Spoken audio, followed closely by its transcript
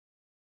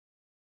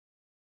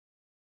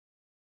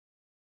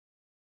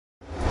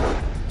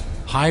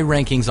High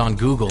rankings on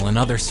Google and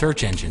other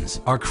search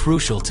engines are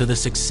crucial to the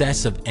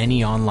success of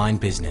any online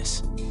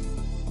business.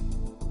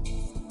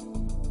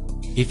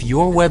 If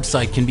your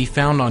website can be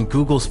found on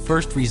Google's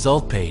first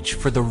result page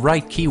for the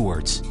right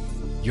keywords,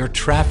 your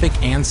traffic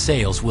and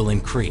sales will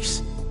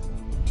increase.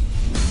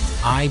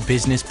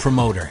 iBusiness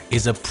Promoter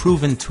is a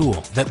proven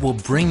tool that will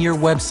bring your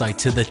website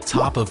to the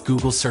top of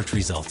Google search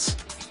results.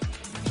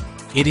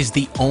 It is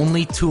the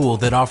only tool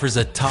that offers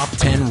a top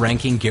 10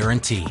 ranking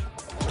guarantee.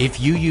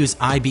 If you use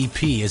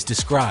IBP as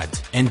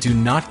described and do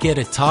not get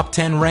a top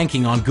 10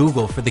 ranking on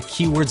Google for the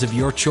keywords of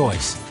your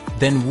choice,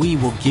 then we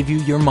will give you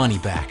your money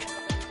back.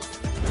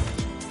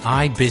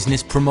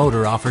 iBusiness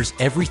Promoter offers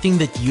everything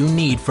that you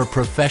need for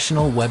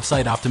professional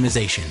website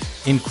optimization,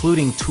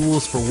 including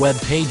tools for web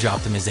page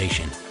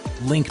optimization,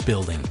 link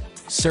building,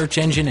 search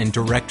engine and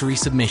directory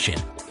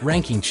submission,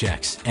 ranking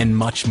checks, and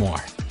much more.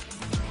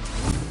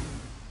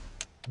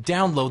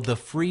 Download the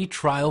free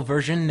trial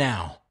version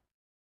now.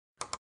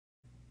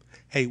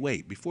 Hey,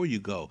 wait, before you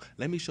go,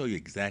 let me show you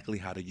exactly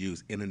how to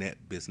use Internet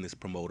Business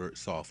Promoter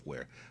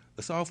software.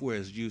 The software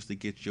is used to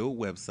get your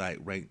website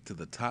ranked to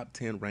the top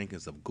 10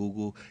 rankings of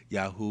Google,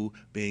 Yahoo,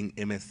 Bing,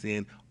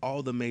 MSN,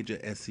 all the major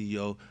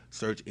SEO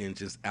search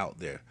engines out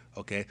there.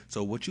 Okay,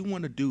 so what you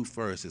want to do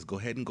first is go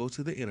ahead and go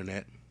to the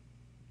internet.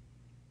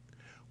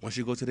 Once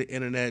you go to the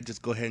internet,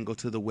 just go ahead and go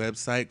to the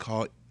website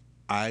called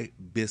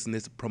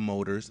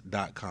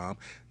ibusinesspromoters.com.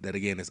 That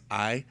again is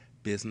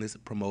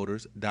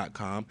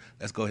ibusinesspromoters.com.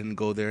 Let's go ahead and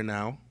go there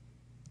now.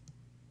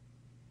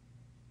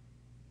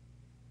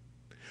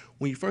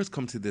 When you first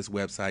come to this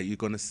website, you're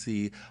going to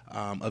see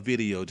a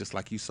video just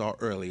like you saw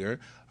earlier.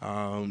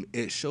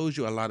 It shows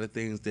you a lot of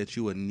things that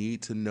you would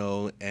need to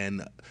know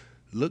and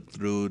look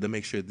through to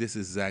make sure this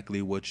is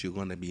exactly what you're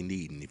going to be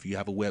needing. If you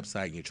have a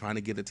website and you're trying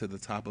to get it to the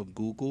top of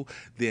Google,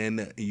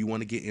 then you want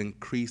to get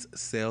increased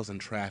sales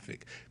and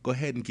traffic. Go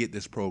ahead and get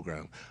this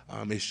program.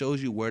 It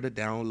shows you where to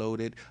download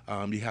it.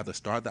 You have to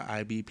start the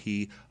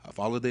IBP,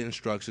 follow the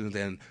instructions,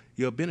 and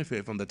you'll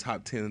benefit from the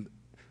top 10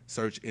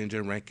 search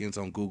engine rankings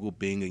on Google,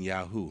 Bing, and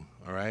Yahoo.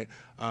 All right.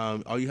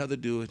 All you have to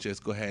do is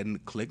just go ahead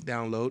and click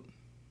download.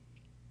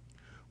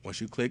 Once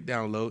you click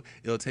download,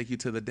 it'll take you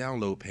to the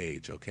download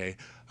page, okay?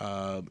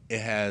 It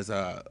has,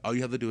 all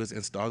you have to do is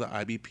install the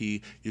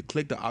IBP. You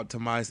click the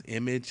optimize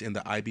image in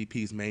the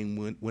IBP's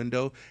main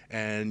window,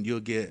 and you'll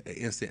get an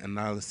instant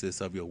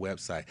analysis of your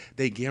website.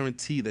 They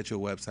guarantee that your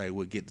website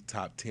will get the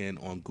top 10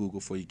 on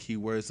Google for your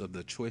keywords of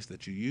the choice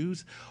that you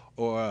use,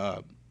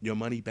 or your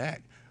money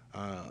back.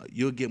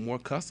 You'll get more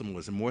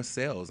customers and more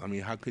sales. I mean,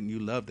 how couldn't you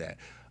love that?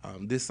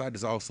 This site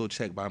is also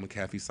checked by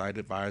McAfee Site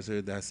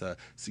Advisor. That's a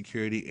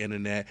security,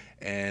 internet,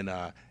 and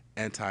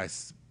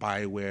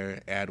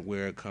anti-spyware,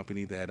 adware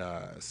company that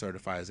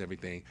certifies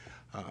everything.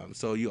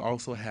 So you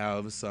also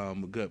have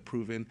some good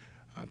proven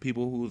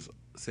people who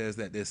says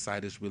that this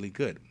site is really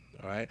good.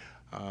 All right.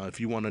 If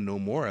you want to know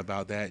more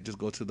about that, just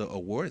go to the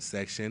awards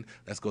section.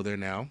 Let's go there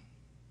now.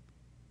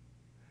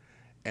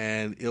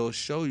 And it'll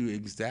show you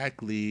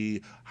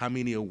exactly how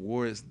many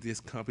awards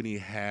this company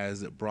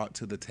has brought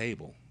to the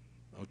table.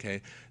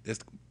 Okay,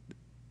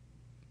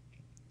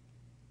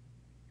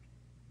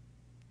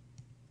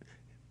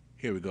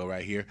 here we go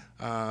right here.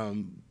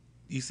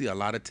 You see a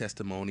lot of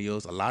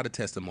testimonials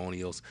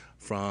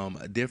from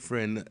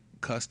different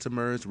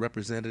customers,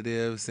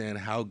 representatives, and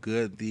how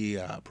good the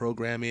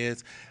program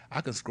is.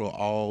 I can scroll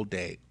all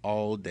day.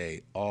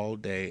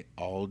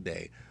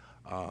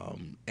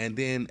 And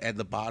then at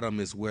the bottom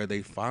is where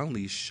they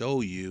finally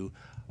show you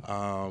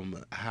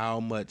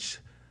how much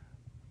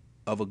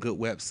of a good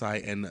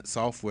website and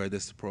software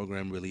this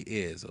program really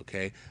is.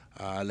 Okay,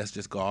 let's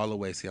just go all the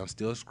way. See, I'm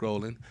still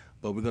scrolling,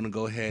 but we're going to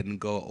go ahead and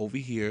go over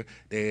here.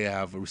 They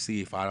have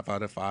received 5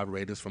 out of 5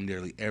 ratings from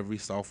nearly every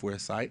software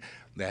site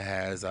that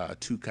has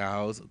 2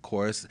 cows, of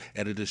course,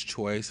 Editor's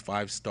Choice,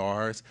 5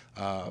 stars,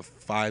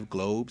 5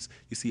 globes.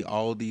 You see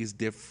all these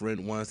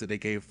different ones that they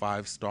gave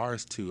 5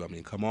 stars to. I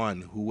mean, come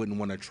on, who wouldn't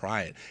want to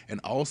try it? And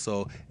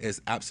also, it's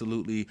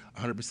absolutely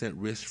 100%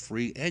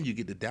 risk-free, and you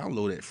get to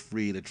download it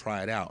free to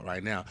try it out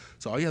right now.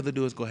 So all you have to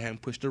do is go ahead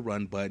and push the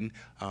run button.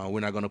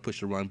 We're not going to push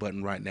the run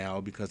button right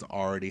now because I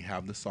already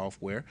have the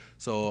software.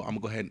 So I'm going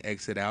to go ahead and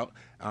exit out.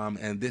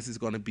 And this is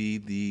going to be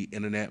the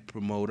Internet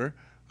Promoter.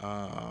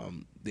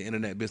 The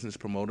Internet Business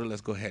Promoter.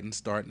 Let's go ahead and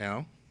start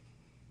now.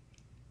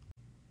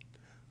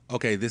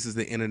 Okay, this is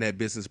the Internet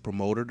Business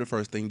Promoter. The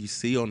first thing you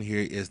see on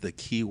here is the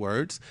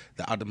keywords,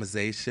 the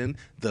optimization,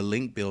 the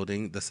link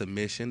building, the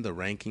submission, the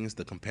rankings,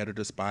 the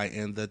competitor spy,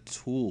 and the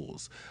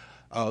tools.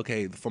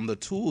 Okay, from the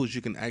tools,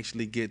 you can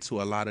actually get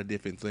to a lot of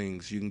different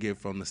things. You can get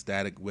from the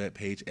static web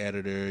page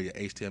editor, your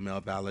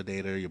HTML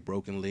validator, your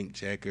broken link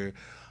checker.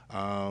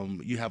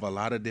 You have a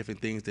lot of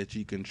different things that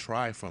you can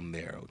try from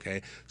there.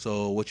 Okay,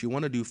 so what you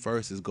want to do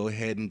first is go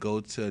ahead and go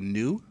to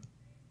new.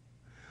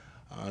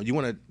 You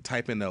want to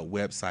type in a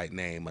website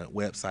name.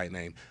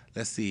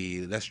 Let's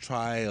see. Let's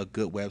try a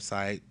good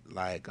website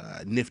like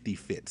Nifty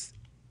Fits,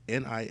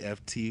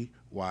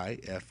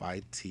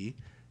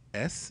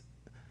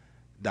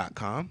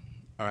 NIFTYFITS.com.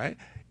 All right.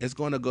 It's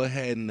going to go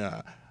ahead and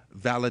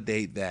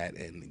validate that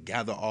and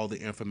gather all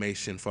the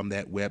information from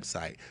that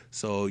website.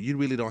 So you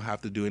really don't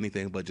have to do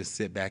anything but just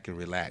sit back and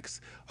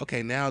relax.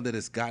 Okay, now that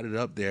it's got it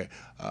up there,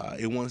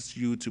 it wants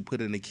you to put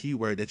in a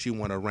keyword that you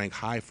want to rank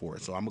high for.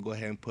 So I'm gonna go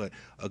ahead and put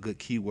a good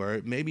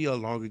keyword, maybe a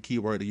longer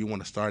keyword that you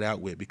want to start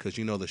out with, because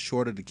you know the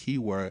shorter the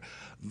keyword,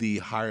 the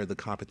higher the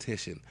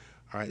competition.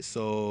 All right,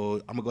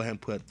 so I'm gonna go ahead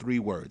and put 3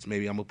 words.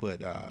 Maybe I'm gonna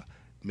put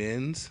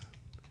men's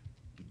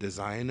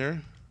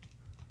designer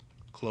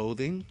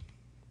clothing.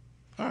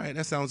 All right,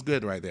 that sounds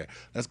good right there.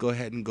 Let's go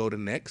ahead and go to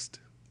next.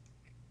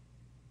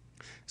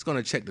 It's going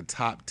to check the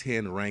top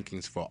 10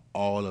 rankings for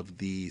all of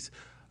these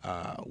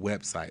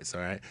websites.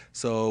 All right.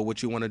 So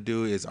what you want to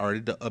do is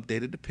already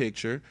updated the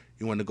picture.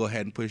 You want to go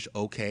ahead and push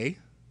OK.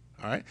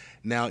 All right.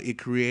 Now it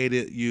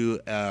created you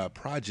a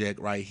project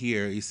right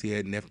here. You see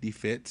it, Nifty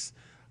Fits.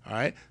 All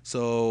right.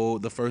 So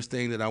the first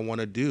thing that I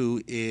want to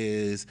do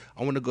is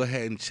I want to go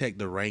ahead and check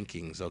the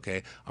rankings.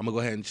 Okay. I'm gonna go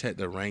ahead and check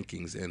the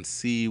rankings and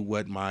see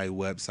what my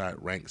website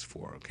ranks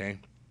for. Okay.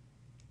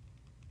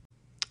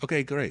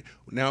 Okay, great.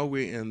 Now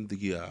we're in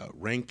the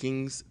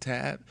rankings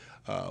tab.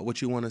 What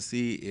you want to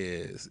see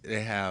is they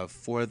have,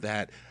 for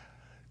that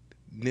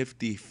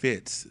Nifty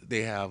Fits,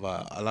 they have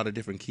a lot of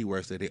different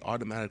keywords that they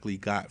automatically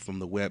got from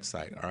the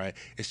website. All right,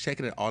 it's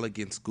checking it all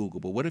against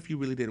Google. But what if you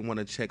really didn't want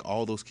to check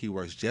all those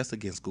keywords just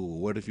against Google?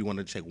 What if you want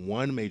to check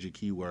one major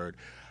keyword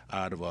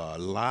out of a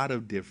lot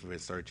of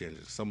different search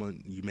engines,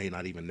 someone you may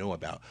not even know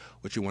about?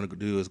 What you want to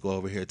do is go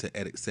over here to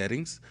edit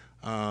settings.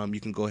 You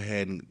can go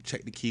ahead and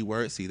check the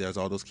keywords. See, there's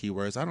all those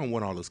keywords. I don't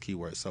want all those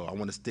keywords, so I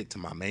want to stick to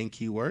my main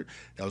keyword.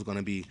 That was going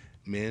to be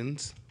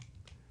men's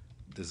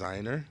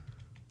designer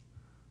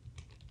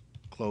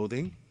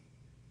clothing.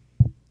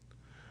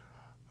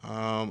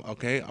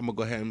 Okay, I'm gonna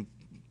go ahead and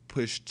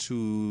push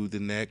to the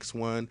next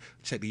one.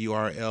 Check the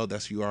URL.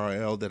 That's the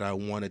URL that I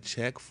want to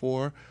check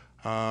for.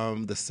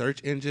 The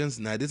search engines.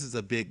 Now this is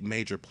a big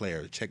major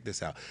player. Check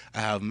this out.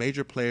 I have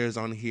major players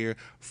on here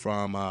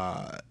from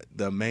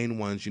the main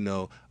ones, you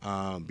know,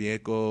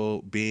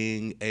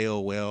 Bing,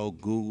 AOL,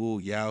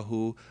 Google,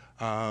 Yahoo.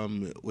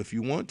 If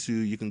you want to,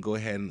 you can go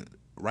ahead and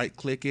right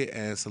click it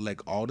and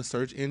select all the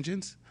search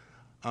engines.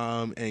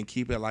 And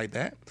keep it like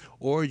that,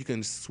 or you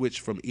can switch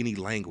from any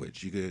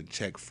language. You can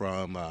check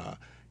from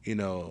you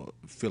know,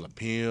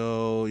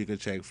 Filipino, you can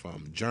check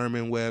from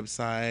German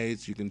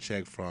websites, you can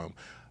check from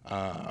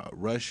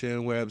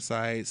Russian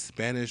websites,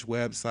 Spanish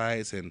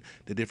websites, and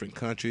the different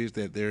countries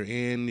that they're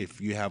in.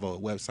 If you have a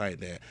website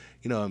that,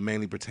 you know,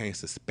 mainly pertains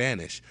to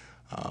Spanish,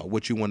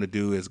 what you want to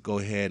do is go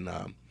ahead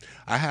and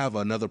I have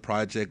another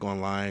project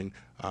online,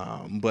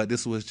 but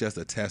this was just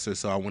a tester,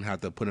 so I wouldn't have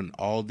to put in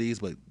all these.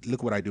 But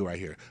look what I do right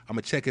here. I'm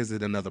gonna check, is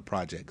it another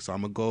project? So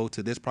I'm gonna go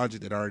to this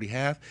project that I already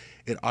have.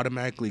 It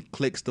automatically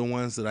clicks the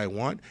ones that I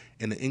want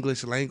in the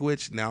English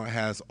language. Now it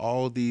has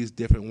all these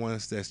different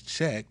ones that's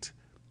checked.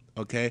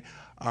 Okay,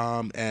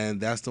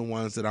 and that's the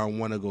ones that I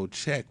want to go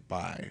check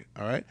by.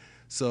 All right,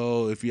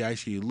 so if you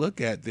actually look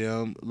at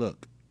them,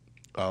 look,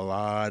 a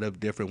lot of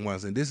different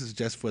ones, and this is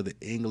just for the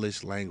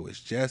English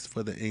language, just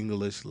for the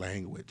English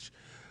language.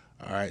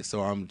 All right, so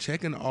I'm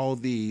checking all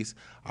these.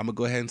 I'm gonna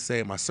go ahead and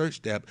say my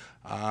search depth,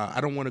 I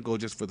don't want to go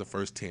just for the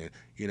first 10.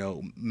 You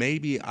know,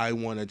 maybe I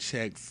want to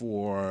check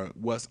for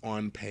what's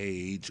on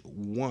page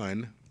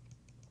 1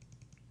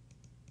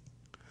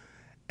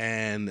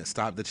 and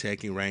stop the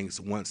checking ranks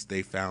once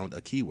they found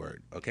a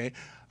keyword. Okay,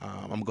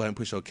 I'm gonna go ahead and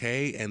push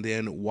OK, and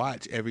then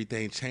watch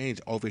everything change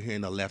over here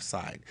in the left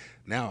side.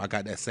 Now I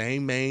got that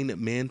same main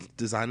men's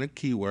designer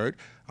keyword,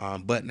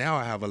 but now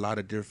I have a lot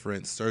of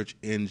different search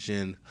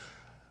engine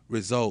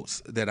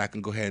results that I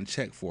can go ahead and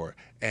check for,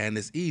 and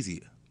it's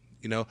easy.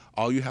 You know,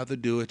 all you have to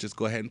do is just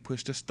go ahead and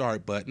push the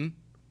start button,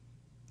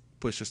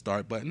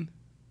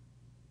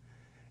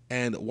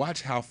 and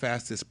watch how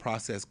fast this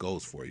process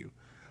goes for you.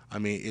 I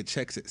mean, it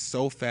checks it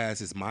so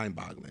fast, it's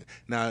mind-boggling.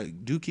 Now,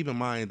 do keep in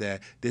mind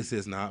that this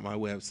is not my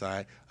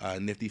website,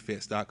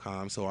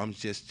 niftyfits.com, so I'm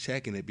just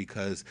checking it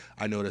because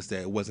I noticed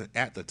that it wasn't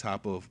at the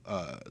top of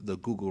the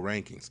Google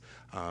rankings.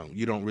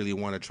 You don't really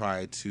want to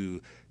try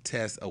to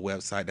test a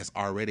website that's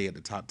already at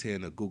the top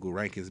 10 of Google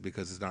rankings,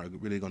 because it's not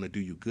really going to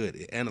do you good.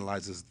 It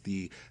analyzes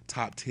the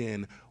top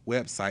 10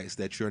 websites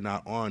that you're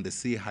not on to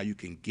see how you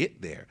can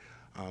get there.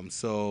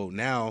 So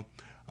now,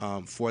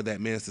 for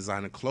that men's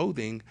designer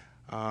clothing,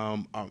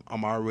 I'm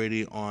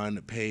already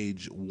on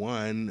page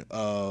 1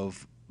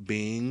 of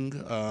Bing,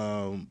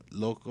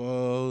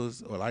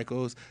 Locals or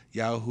Lycos,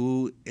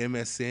 Yahoo,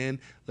 MSN.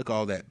 Look,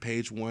 all that,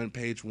 page 1,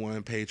 page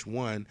 1, page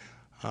 1,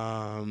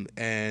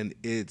 and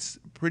it's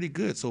pretty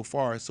good so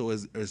far. So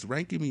it's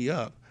ranking me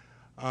up,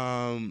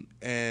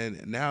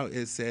 and now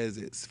it says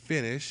it's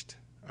finished.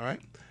 All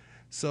right.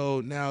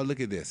 So now look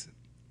at this,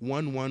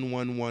 1, 1,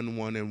 1, 1,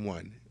 1, and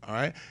 1. All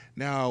right.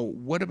 Now,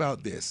 what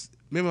about this?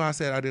 Remember I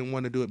said I didn't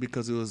want to do it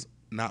because it was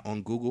not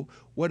on Google.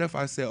 What if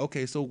I said,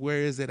 okay, so where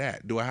is it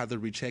at? Do I have to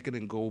recheck it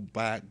and go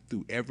back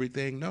through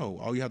everything? No.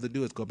 All you have to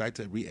do is go back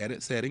to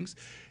re-edit settings.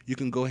 You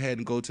can go ahead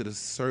and go to the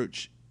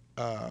search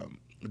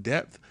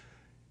depth.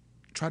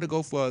 Try to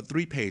go for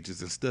 3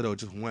 pages instead of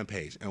just 1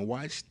 page. And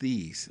watch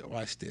these.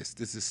 Watch this.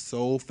 This is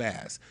so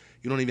fast.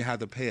 You don't even have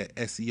to pay an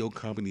SEO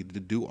company to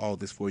do all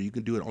this for you. You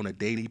can do it on a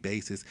daily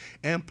basis.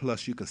 And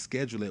plus, you can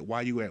schedule it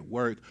while you're at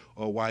work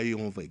or while you're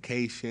on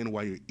vacation,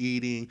 while you're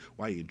eating,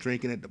 while you're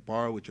drinking at the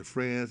bar with your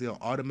friends. It'll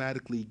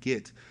automatically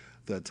get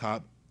the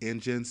top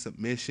engine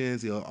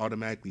submissions. It'll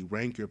automatically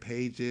rank your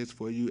pages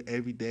for you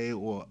every day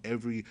or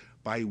every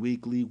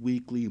bi-weekly,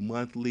 weekly,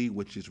 monthly,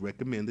 which is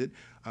recommended.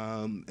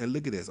 And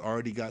look at this,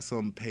 already got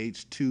some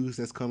page 2s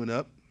that's coming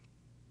up.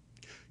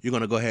 You're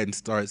going to go ahead and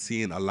start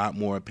seeing a lot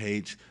more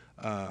page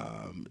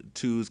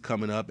 2s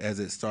coming up as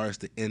it starts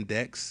to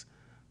index.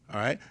 All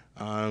right,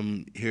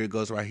 here it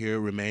goes right here,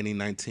 remaining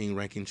 19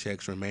 ranking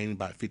checks, remaining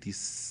about 50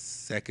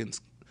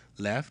 seconds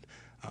left.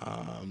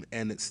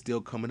 And it's still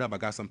coming up. I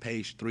got some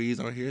page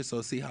 3s on here,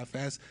 so see how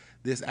fast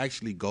this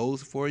actually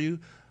goes for you.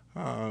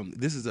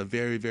 This is a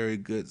very, very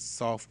good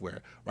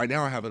software. Right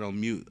now I have it on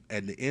mute.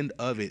 At the end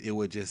of it, it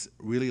would just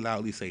really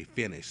loudly say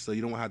finish, so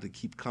you don't have to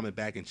keep coming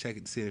back and check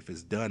it to see if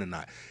it's done or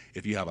not.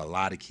 If you have a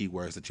lot of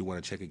keywords that you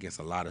want to check against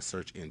a lot of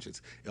search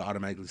engines, it'll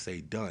automatically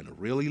say done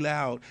really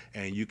loud,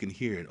 and you can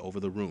hear it over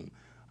the room.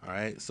 All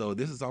right, so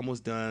this is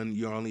almost done.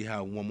 You only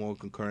have 1 more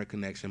concurrent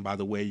connection. By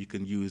the way, you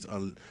can use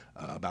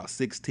about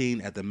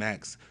 16 at the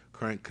max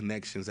current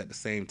connections at the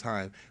same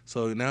time.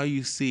 So now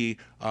you see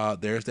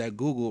there's that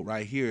Google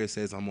right here. It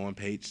says I'm on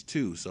page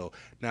 2. So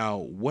now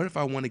what if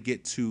I want to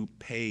get to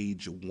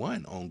page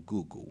 1 on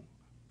Google?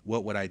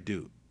 What would I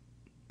do?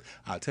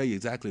 I'll tell you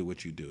exactly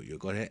what you do. You'll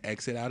go ahead and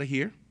exit out of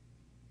here.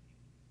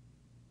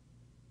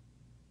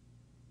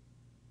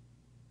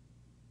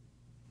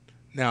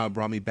 Now it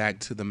brought me back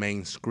to the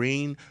main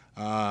screen.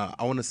 I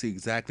want to see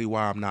exactly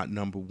why I'm not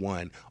number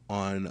 1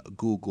 on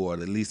Google, or at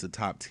least the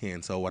top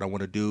 10. So what I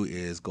want to do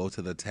is go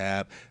to the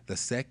tab, the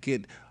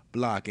second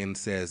block, and it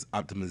says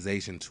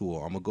optimization tool.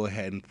 I'm gonna go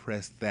ahead and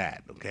press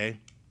that, okay?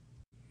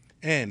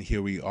 And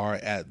here we are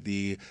at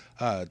the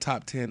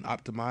top 10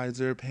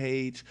 optimizer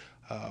page.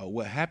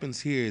 What happens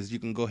here is you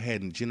can go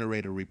ahead and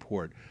generate a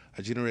report.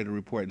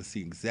 And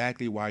see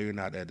exactly why you're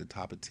not at the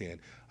top of 10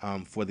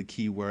 for the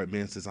keyword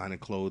men's design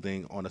and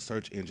clothing on a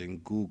search engine,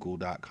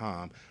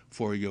 google.com,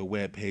 for your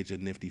web page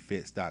at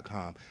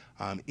niftyfits.com.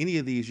 Any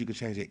of these you can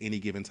change at any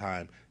given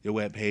time. Your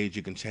web page,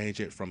 you can change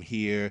it from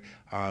here.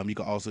 You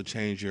can also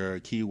change your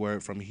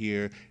keyword from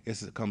here.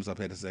 It comes up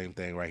at the same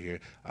thing right here.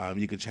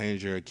 You can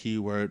change your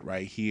keyword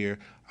right here.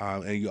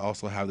 And you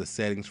also have the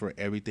settings for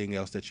everything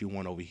else that you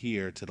want over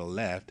here to the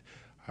left.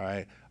 All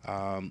right,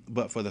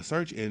 but for the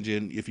search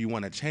engine, if you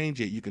want to change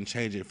it, you can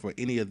change it for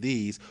any of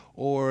these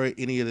or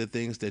any of the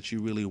things that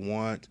you really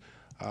want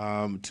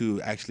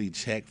to actually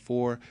check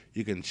for.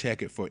 You can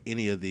check it for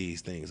any of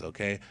these things,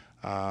 okay?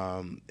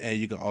 And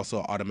you can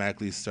also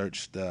automatically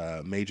search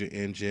the major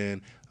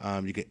engine.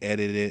 You can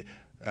edit it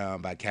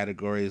by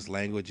categories,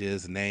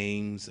 languages,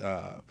 names,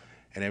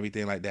 and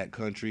everything like that,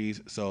 countries.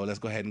 So let's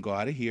go ahead and go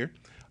out of here.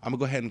 I'm gonna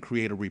go ahead and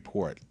create a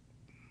report.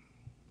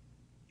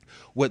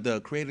 What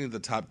the creating the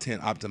top 10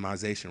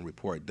 optimization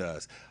report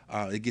does,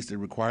 it gets the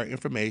required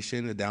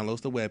information, it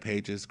downloads the web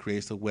pages,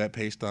 creates the web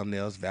page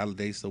thumbnails,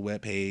 validates the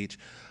web page,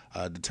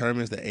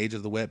 determines the age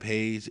of the web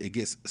page. It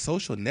gets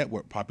social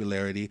network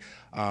popularity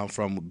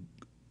from,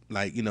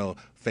 like,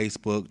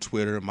 Facebook,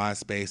 Twitter,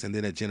 MySpace, and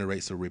then it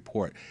generates a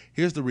report.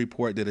 Here's the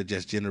report that it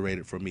just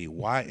generated for me.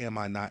 Why am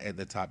I not at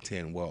the top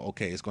 10? Well,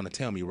 okay, it's going to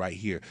tell me right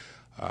here.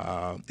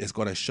 It's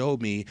going to show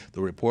me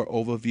the report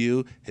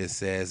overview. It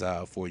says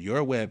for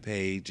your web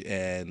page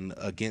and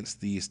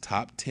against these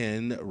top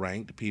 10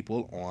 ranked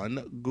people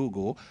on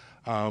Google,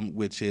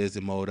 which is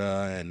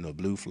Emoda and the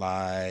Blue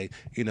Fly,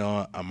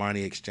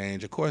 Armani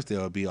Exchange. Of course, there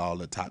will be all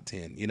the top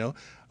 10,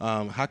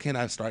 How can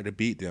I start to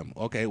beat them?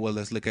 Okay, well,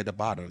 let's look at the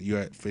bottom.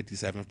 You're at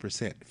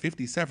 57%.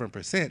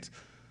 57%?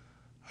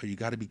 Oh, you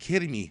got to be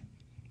kidding me.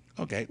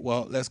 Okay,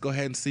 well, let's go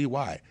ahead and see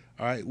why.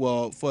 All right,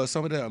 well, for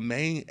some of the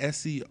main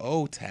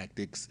SEO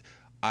tactics,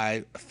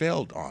 I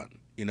failed on.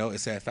 It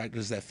said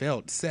factors that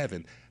failed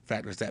 7,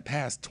 factors that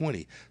passed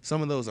 20.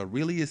 Some of those are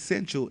really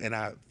essential, and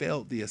I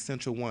failed the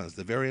essential ones.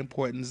 The very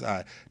important,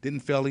 I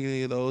didn't fail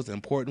any of those. The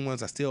important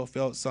ones, I still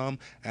failed some,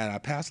 and I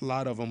passed a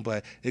lot of them,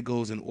 but it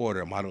goes in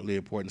order: moderately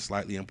important,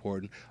 slightly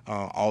important,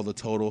 all the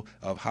total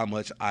of how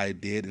much I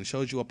did, and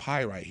shows you a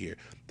pie right here.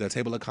 The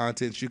table of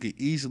contents, you can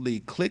easily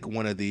click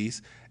one of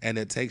these, and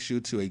it takes you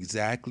to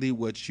exactly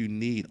what you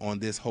need on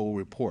this whole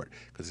report,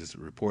 because this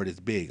report is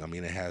big. I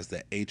mean, it has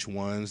the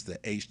H1s, the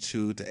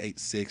H2, the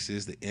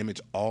H6s, the image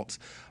alts.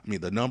 I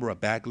mean, the number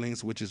of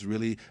backlinks, which is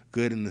really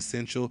good and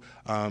essential.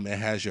 It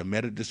has your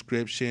meta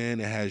description.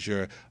 It has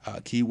your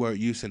keyword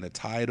use in the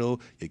title,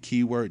 your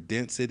keyword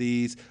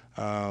densities,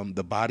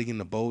 the body and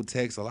the bold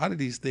text. A lot of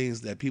these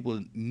things that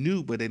people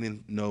knew, but they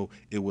didn't know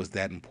it was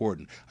that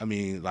important. I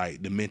mean,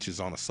 like dimensions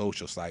on the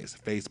social sites,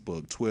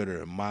 Facebook,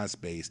 Twitter,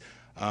 MySpace.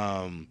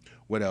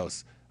 What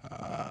else?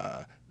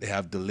 They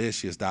have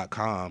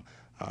delicious.com.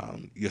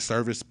 Your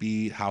server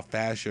speed, how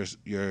fast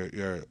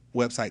your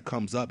website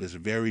comes up is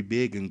very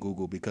big in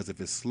Google, because if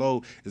it's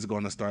slow, it's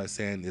going to start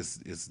saying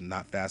it's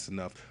not fast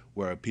enough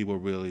where people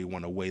really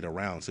want to wait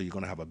around. So you're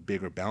going to have a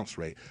bigger bounce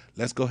rate.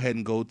 Let's go ahead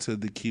and go to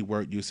the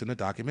keyword use in the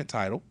document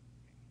title.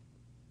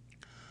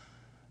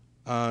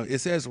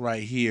 It says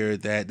right here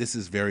that this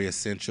is very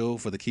essential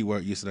for the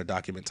keyword use in the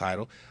document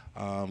title.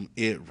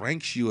 It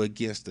ranks you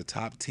against the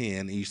top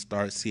 10, and you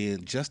start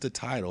seeing just the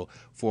title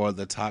for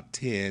the top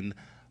 10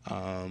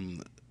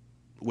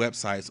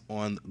 websites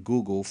on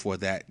Google for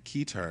that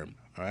key term.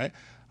 All right.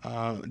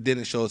 Then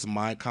it shows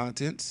my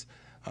contents,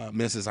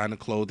 men's designer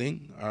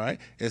clothing. All right.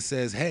 It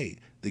says, hey,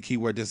 the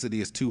keyword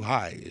density is too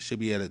high. It should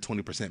be at a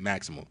 20%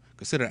 maximum.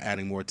 Consider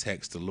adding more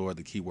text to lower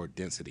the keyword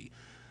density.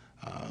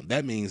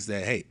 That means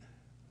that, hey,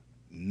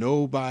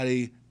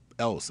 nobody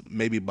else,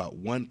 maybe about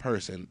one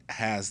person,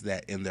 has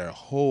that in their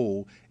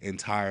whole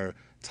entire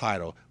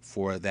title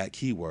for that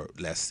keyword.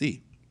 Let's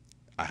see.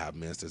 I have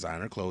men's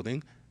designer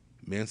clothing.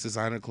 Men's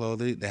designer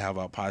clothing, they have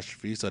an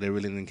apostrophe, so they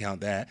really didn't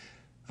count that.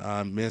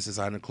 Men's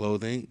designer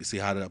clothing, you see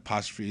how the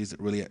apostrophe is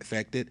really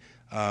affected.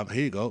 Here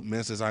you go,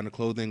 men's designer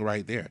clothing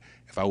right there.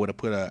 If I would have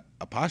put a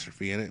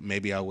apostrophe in it,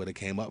 maybe I would have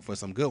came up for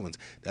some good ones.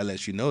 That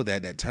lets you know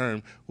that that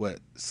term,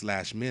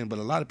 /men, but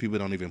a lot of people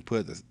don't even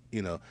put this,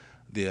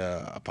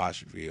 the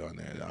apostrophe on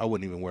there. I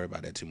wouldn't even worry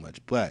about that too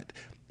much. But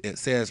it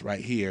says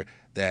right here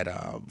that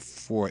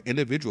for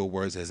individual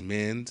words as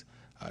men's,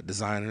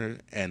 designer,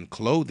 and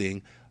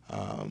clothing,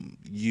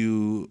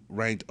 you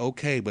ranked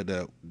okay, but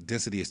the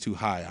density is too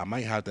high. I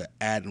might have to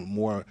add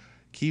more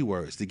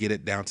keywords to get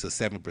it down to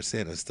 7%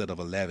 instead of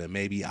 11.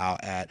 Maybe I'll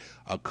add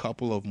a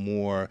couple of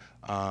more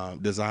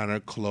designer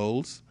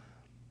clothes,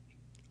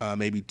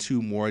 maybe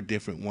 2 more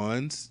different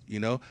ones.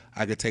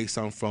 I could take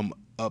some from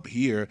up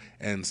here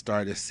and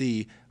start to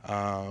see.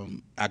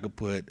 I could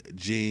put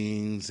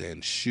jeans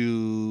and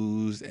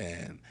shoes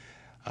and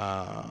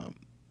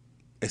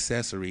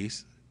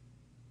accessories,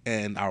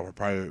 and I would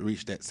probably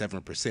reach that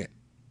 7%.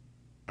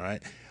 All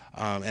right.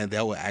 And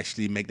that will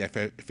actually make that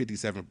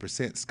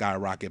 57%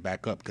 skyrocket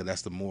back up, because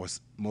that's the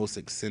most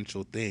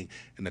essential thing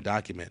in the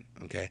document.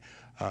 Okay.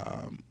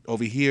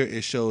 Over here,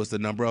 it shows the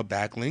number of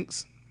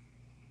backlinks.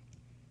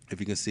 If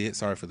you can see it,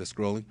 sorry for the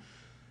scrolling.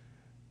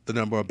 The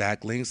number of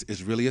backlinks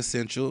is really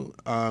essential.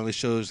 It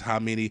shows how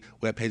many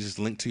web pages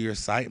link to your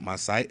site, my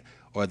site,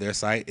 or their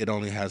site. It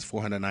only has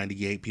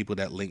 498 people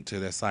that link to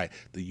their site.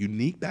 The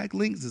unique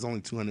backlinks is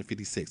only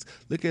 256.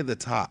 Look at the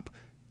top.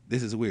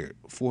 This is weird.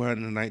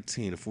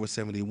 419 to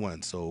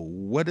 471. So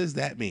what does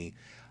that mean?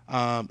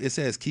 It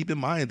says, keep in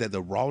mind that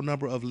the raw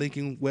number of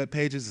linking web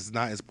pages is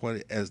not as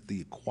important as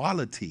the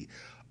quality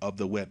of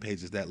the web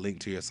pages that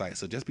link to your site.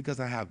 So just because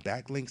I have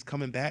backlinks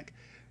coming back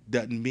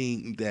doesn't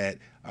mean that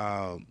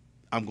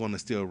I'm going to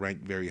still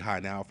rank very high.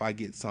 Now, if I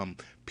get some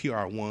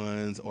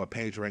PR1s or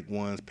PageRank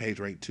 1s,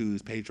 PageRank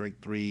 2s, PageRank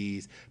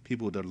 3s,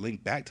 people that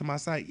link back to my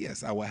site,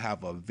 yes, I will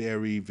have a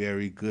very,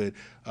 very good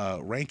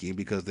ranking,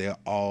 because they're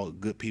all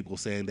good people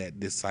saying that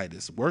this site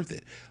is worth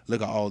it.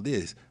 Look at all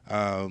this.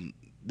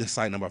 This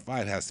site number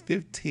 5 has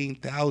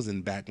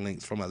 15,000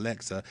 backlinks from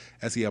Alexa.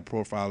 SEO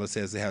Profiler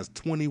says it has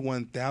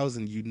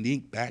 21,000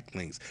 unique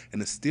backlinks,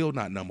 and it's still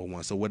not number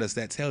 1. So what does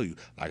that tell you?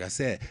 Like I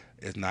said,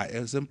 it's not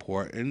as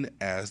important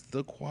as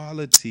the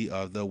quality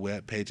of the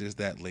web pages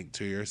that link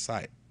to your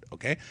site.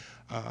 Okay.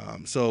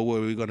 So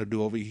what we're going to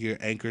do over here,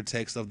 anchor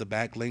text of the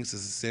backlinks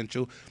is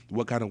essential.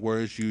 What kind of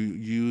words you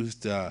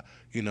used,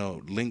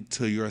 link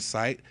to your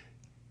site.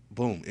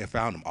 Boom, it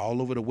found them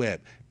all over the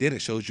web. Then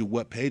it shows you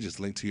what pages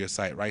link to your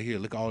site right here.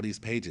 Look at all these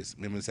pages.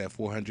 Remember it's at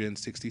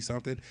 460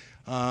 something?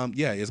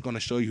 Yeah, it's going to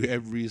show you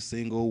every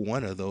single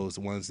one of those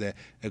ones that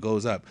it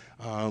goes up.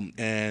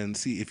 And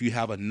see if you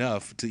have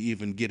enough to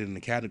even get in the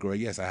category.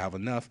 Yes, I have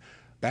enough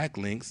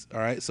backlinks.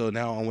 All right, so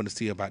now I want to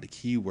see about the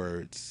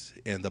keywords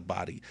and the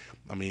body.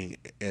 I mean,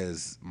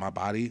 is my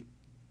body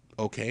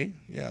okay?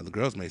 Yeah, the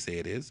girls may say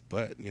it is,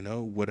 but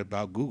what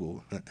about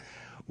Google?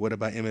 What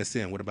about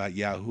MSN? What about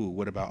Yahoo?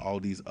 What about all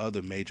these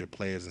other major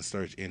players in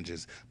search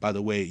engines? By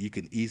the way, you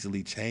can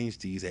easily change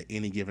these at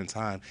any given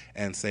time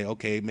and say,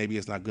 okay, maybe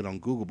it's not good on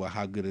Google, but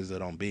how good is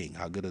it on Bing?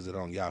 How good is it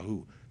on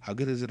Yahoo? How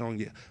good is it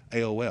on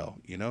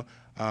AOL?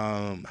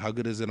 How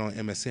good is it on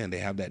MSN? They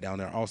have that down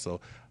there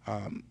also.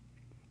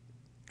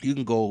 You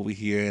can go over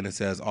here and it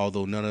says,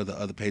 although none of the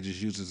other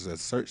pages uses a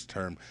search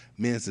term,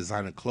 men's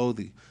designer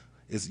clothing,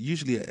 it's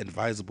usually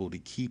advisable to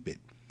keep it.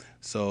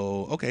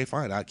 So, okay,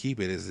 fine, I'll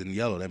keep it. It's in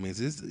yellow. That means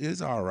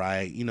it's all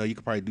right. You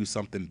could probably do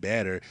something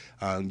better.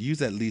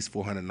 Use at least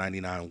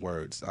 499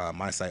 words.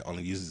 My site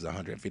only uses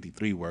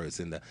 153 words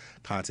in the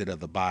content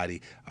of the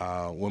body,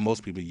 where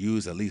most people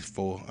use at least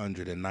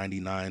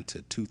 499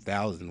 to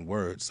 2,000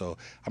 words. So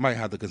I might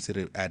have to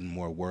consider adding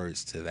more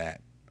words to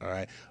that. All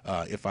right,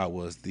 if I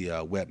was the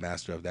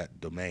webmaster of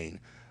that domain.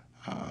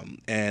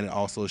 And it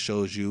also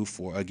shows you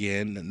for,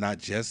 again, not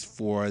just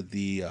for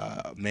the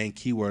main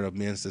keyword of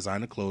men's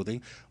designer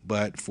clothing,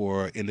 but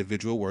for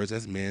individual words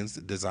as men's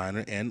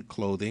designer and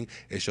clothing.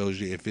 It shows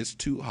you if it's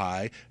too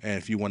high, and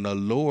if you want to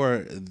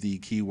lower the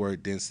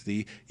keyword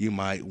density, you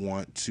might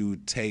want to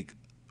take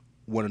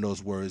one of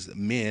those words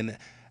men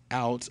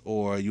out,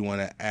 or you want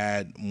to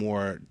add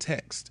more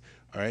text.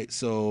 All right,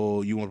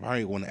 so you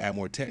probably want to add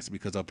more text,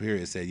 because up here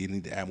it said you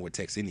need to add more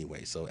text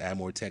anyway. So add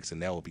more text and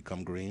that will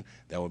become green.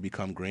 That will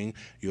become green.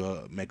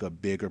 You'll make a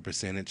bigger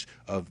percentage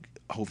of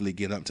hopefully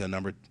getting up to a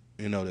number,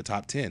 the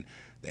top 10.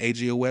 The age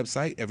of your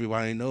website,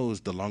 everybody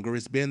knows the longer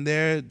it's been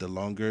there, the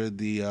longer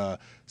the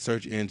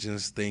search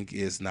engines think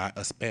it's not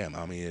a spam.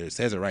 I mean, it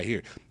says it right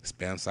here.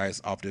 Spam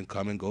sites often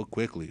come and go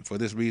quickly. For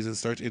this reason,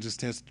 search engines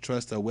tend to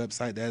trust a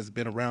website that has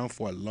been around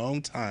for a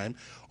long time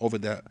over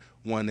that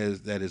one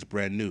that is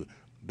brand new.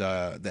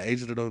 The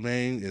age of the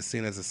domain is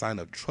seen as a sign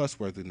of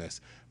trustworthiness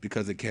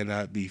because it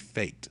cannot be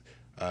faked.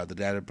 The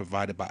data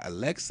provided by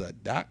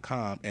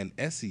Alexa.com and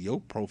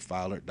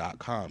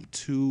SEOprofiler.com,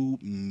 two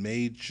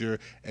major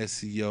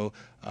SEO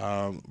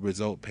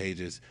result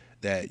pages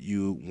that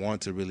you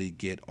want to really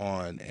get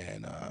on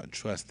and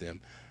trust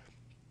them.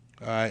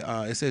 All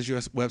right, it says your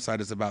website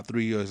is about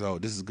 3 years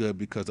old. This is good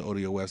because the older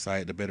your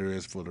website, the better it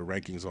is for the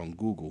rankings on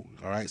Google.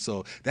 All right,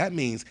 so that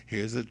means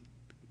here's a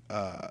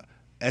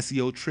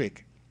SEO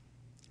trick.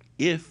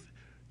 If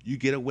you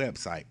get a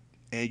website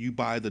and you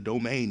buy the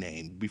domain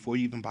name before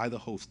you even buy the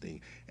hosting,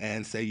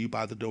 and say you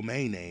buy the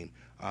domain name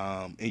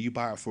and you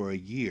buy it for a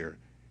year,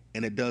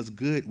 and it does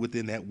good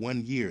within that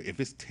 1 year.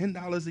 If it's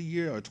 $10 a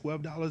year or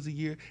 $12 a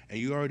year, and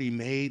you already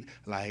made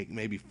like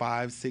maybe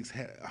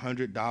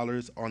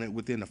 $500-600 on it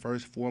within the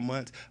first 4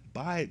 months,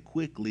 buy it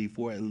quickly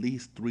for at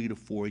least 3 to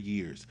 4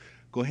 years.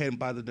 Go ahead and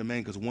buy the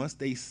domain, because once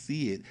they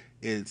see it,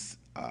 it's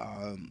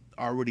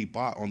already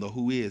bought on the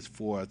Whois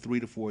for 3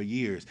 to 4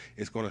 years.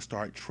 It's going to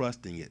start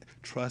trusting it.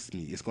 Trust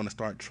me, it's going to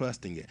start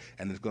trusting it,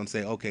 and it's going to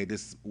say, okay,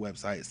 this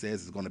website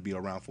says it's going to be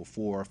around for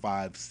 4,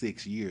 5,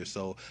 6 years,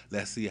 so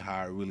let's see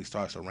how it really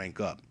starts to rank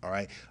up. All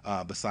right,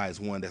 besides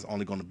one that's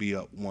only going to be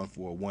up one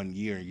for 1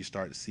 year, and you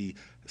start to see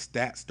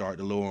stats start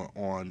to lower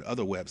on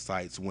other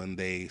websites when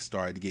they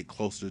start to get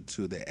closer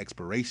to the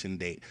expiration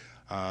date.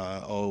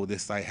 Oh,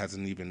 this site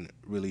hasn't even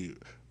really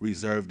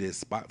reserved its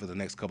spot for the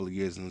next couple of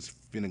years, and it's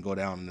finna go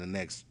down in the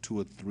next 2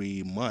 or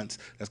 3 months.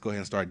 Let's go ahead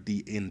and start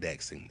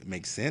de-indexing. It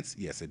makes sense?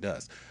 Yes, it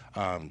does.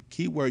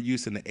 Keyword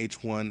use in the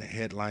H1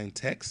 headline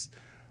text.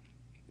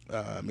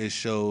 It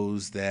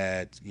shows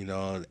that,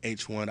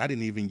 H1, I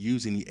didn't even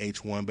use any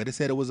H1, but it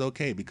said it was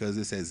okay because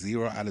it says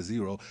 0 out of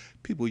 0.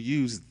 People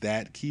use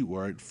that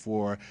keyword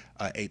for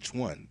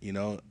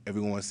H1.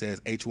 Everyone says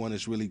H1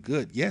 is really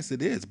good. Yes,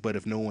 it is. But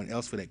if no one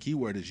else for that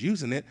keyword is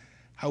using it,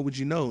 how would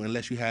you know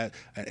unless you had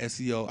an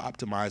SEO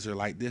optimizer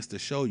like this to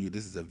show you?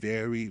 This is a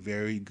very,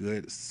 very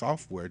good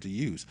software to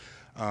use.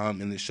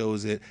 And it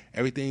shows that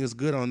everything is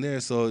good on there.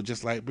 So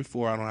just like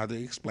before, I don't have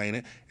to explain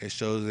it. It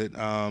shows it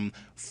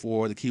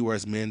for the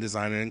keywords men,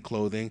 designer, and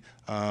clothing.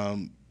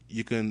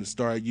 You can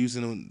start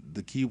using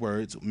the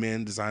keywords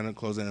men, designer,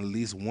 clothing at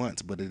least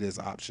once, but it is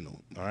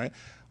optional. All right.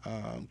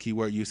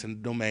 Keyword use in the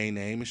domain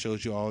name. It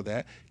shows you all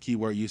that.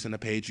 Keyword use in the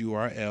page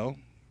URL.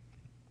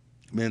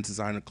 Men's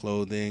designer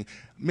clothing,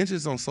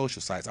 mentions on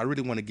social sites. I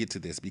really want to get to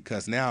this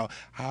because now,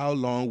 how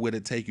long would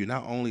it take you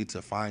not only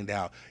to find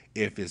out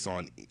if it's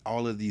on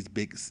all of these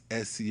big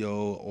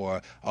SEO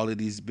or all of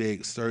these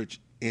big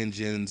search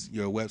engines,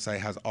 your website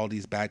has all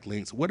these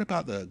backlinks. What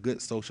about the good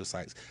social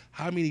sites?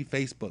 How many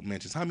Facebook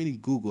mentions? How many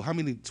Google? How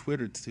many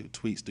Twitter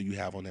tweets do you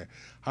have on there?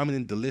 How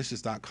many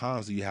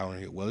delicious.coms do you have on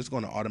here? Well, it's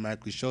going to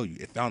automatically show you.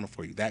 It found them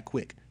for you that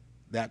quick.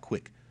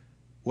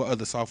 What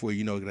other software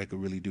that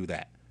could really do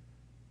that?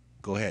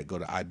 Go ahead, go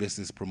to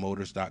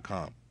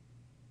ibusinesspromoters.com.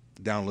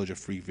 Download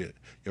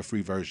your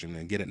free version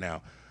and get it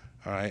now.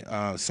 All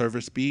right.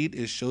 Server speed,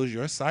 it shows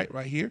your site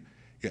right here.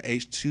 Your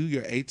H2,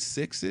 your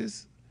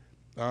H6s.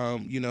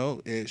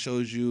 It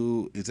shows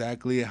you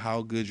exactly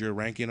how good you're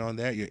ranking on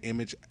that. Your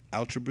image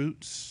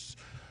attributes.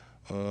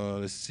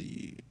 Let's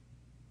see.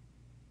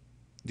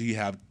 Do you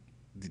have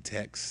the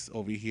text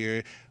over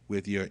here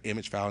with your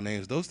image file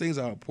names? Those things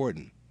are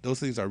important. Those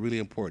things are really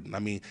important. I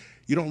mean,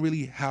 you don't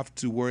really have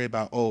to worry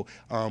about,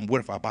 what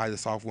if I buy the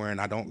software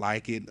and I don't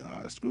like it?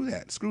 Screw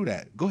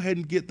that. Go ahead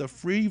and get the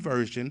free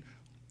version,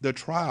 the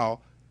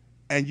trial,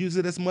 and use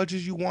it as much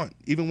as you want.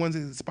 Even once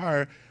it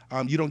expires,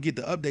 you don't get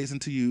the updates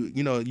until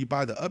you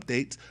buy the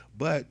updates,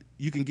 but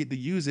you can get to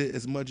use it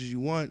as much as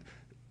you want.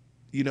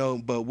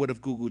 But what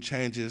if Google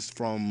changes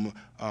from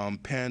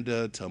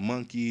panda to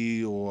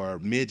monkey or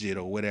midget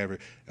or whatever?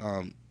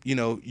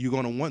 You're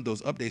going to want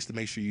those updates to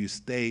make sure you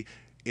stay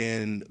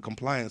in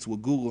compliance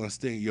with Google, and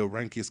still your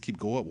rankings keep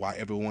going up while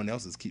everyone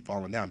else's keep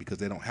falling down because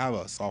they don't have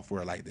a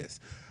software like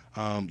this.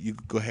 you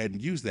could go ahead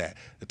and use that.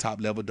 The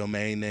top level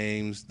domain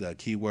names, the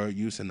keyword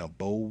use in the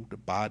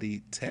bold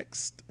body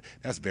text.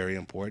 That's very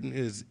important.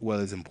 It's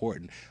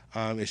important.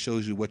 It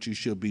shows you what you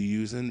should be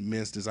using.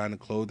 Men's designer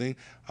clothing.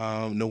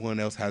 No one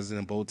else has it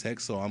in bold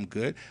text, so I'm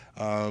good.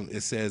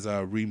 It says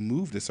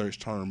remove the search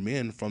term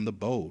men from the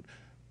bold.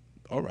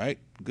 All right,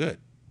 good.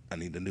 I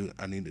need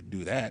to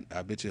do that.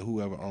 I bet you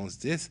whoever owns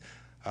this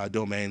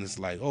domain is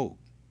like, oh,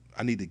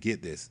 I need to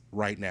get this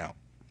right now.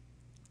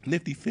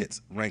 Nifty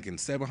Fits ranking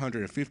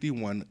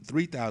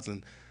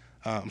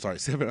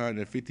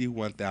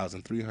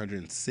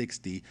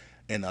 751,360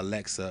 in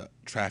Alexa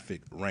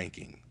traffic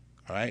ranking.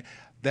 All right,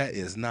 that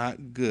is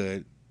not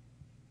good,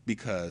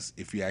 because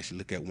if you actually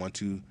look at 1,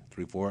 2,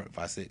 3, 4,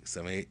 5, 6,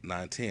 7, 8,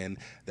 9, 10,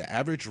 the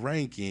average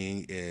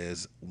ranking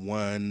is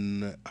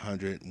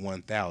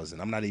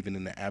 101,000. I'm not even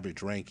in the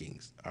average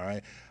rankings. All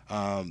right,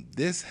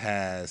 this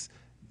has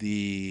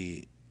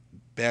the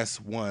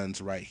best ones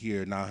right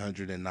here,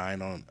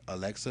 909 on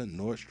Alexa.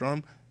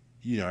 Nordstrom,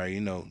 you already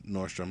know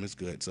Nordstrom is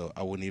good, so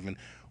I wouldn't even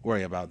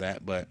worry about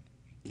that. But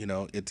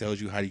it tells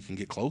you how you can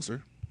get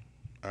closer.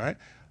 All right,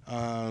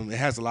 it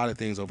has a lot of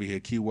things over here.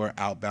 Keyword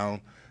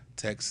outbound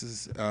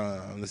Texas.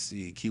 Let's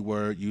see,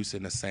 keyword use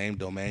in the same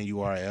domain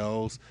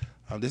URLs.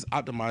 This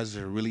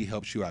optimizer really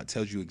helps you out.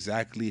 Tells you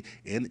exactly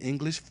in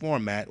English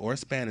format or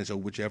Spanish, or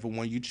whichever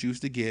one you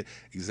choose to get,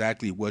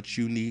 exactly what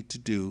you need to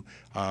do,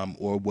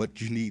 or what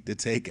you need to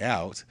take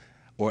out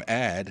or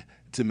add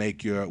to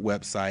make your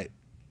website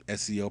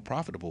SEO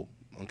profitable.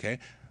 Okay,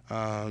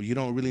 you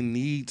don't really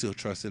need to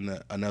trust in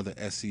another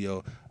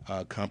SEO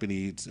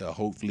company to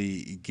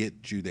hopefully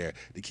get you there.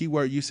 The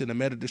keyword use in the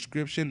meta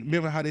description.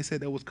 Remember how they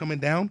said that was coming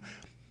down?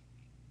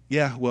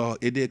 Yeah, well,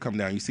 it did come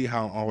down. You see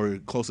how we're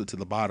closer to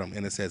the bottom,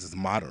 and it says it's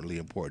moderately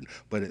important,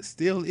 but it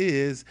still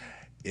is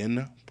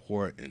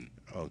important.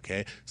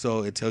 Okay,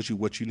 so it tells you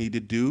what you need to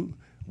do,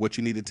 what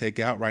you need to take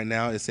out. Right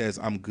now, it says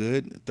I'm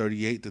good.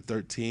 38 to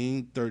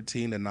 13,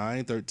 13 to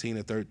 9, 13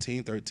 to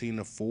 13, 13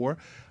 to 4,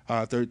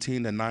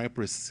 13 to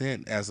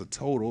 9% as a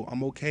total.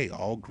 I'm okay.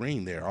 All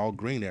green there. All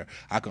green there.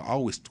 I can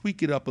always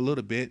tweak it up a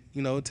little bit.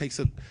 It takes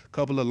a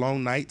couple of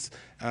long nights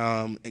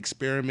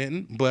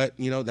experimenting, but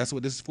that's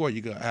what this is for.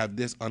 You can have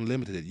this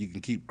unlimited. You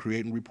can keep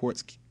creating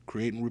reports.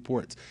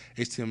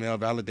 HTML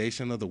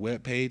validation of the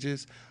web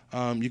pages.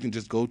 You can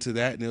just go to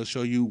that and it'll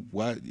show you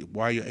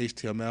why your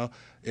HTML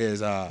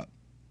is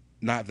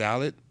not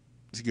valid.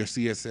 Your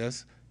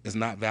CSS is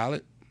not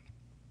valid.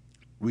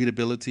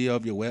 Readability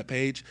of your web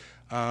page.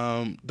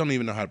 Don't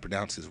even know how to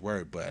pronounce this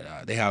word,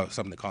 but they have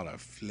something called a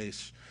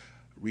Flish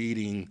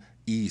reading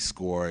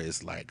score.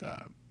 Is like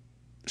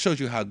shows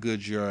you how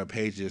good your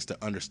page is to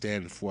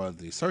understand for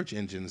the search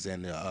engines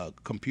and the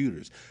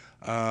computers.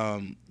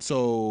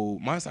 So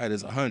my site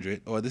is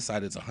 100, or this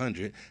site is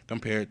 100,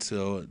 compared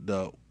to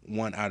the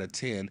 1 out of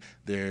 10.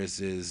 Theirs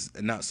is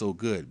not so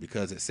good,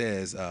 because it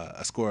says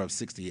a score of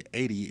 60,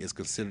 80 is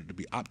considered to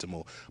be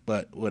optimal,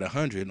 but with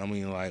 100, I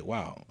mean, like,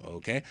 wow.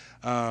 Okay,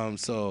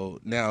 so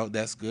now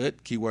that's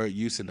good. Keyword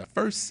use in the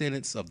first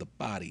sentence of the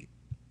body.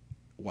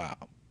 Wow,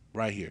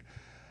 right here.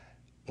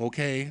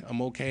 Okay,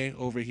 I'm okay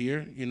over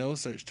here.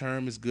 Search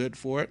term is good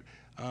for it.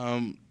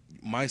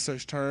 My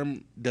search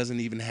term doesn't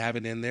even have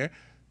it in there.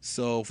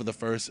 So for the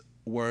first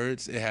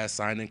words, it has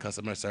sign in,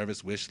 customer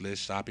service, wish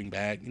list, shopping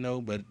bag,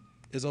 but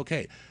it's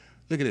okay.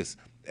 Look at this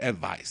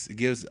advice. It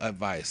gives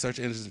advice. Search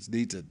engines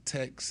need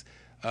text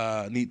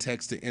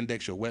to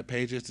index your web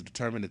pages, to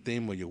determine the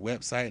theme of your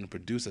website, and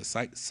produce a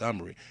site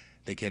summary.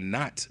 They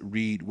cannot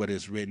read what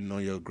is written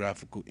on your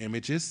graphical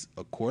images,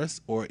 of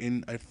course, or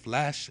in a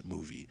flash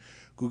movie.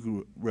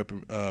 Google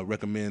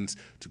recommends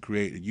to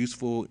create a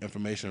useful,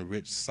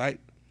 information-rich site.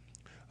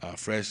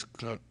 Fresh,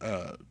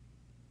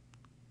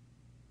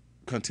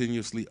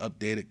 continuously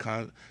updated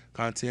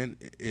content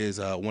is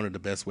one of the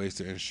best ways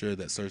to ensure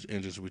that search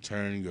engines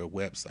return to your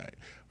website.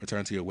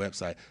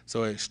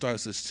 So it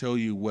starts to show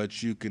you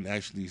what you can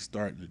actually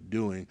start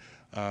doing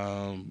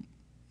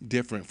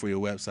different for your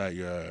website.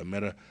 Your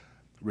meta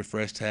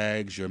refresh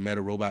tags, your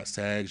meta robots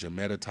tags, your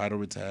meta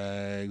title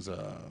tags,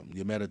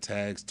 your meta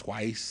tags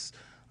twice.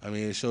 I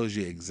mean, it shows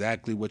you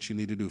exactly what you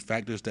need to do.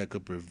 Factors that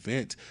could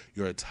prevent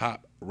your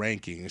top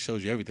ranking. It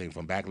shows you everything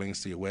from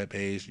backlinks to your web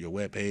page,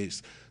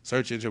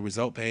 search engine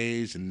result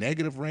page,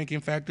 negative ranking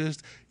factors.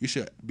 You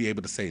should be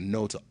able to say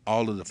no to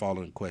all of the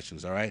following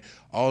questions, all right?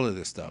 All of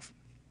this stuff.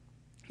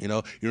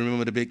 You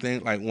remember the big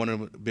thing, like one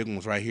of the big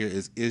ones right here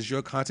is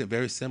your content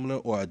very similar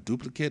or a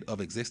duplicate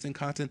of existing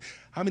content?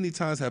 How many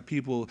times have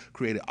people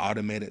created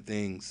automated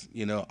things,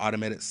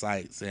 automated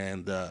sites,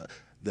 and the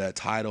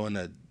title and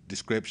the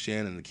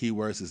description and the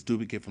keywords is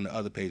duplicate from the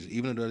other pages,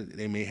 even though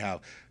they may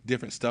have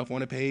different stuff on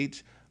the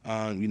page?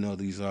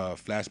 These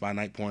flash by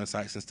night porn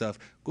sites and stuff.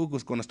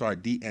 Google's going to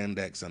start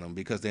de-indexing them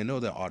because they know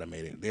they're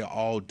automated. They're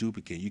all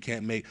duplicate. You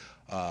can't make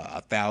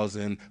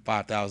 1,000,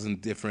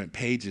 5,000 different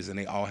pages and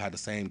they all have the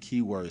same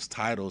keywords,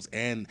 titles,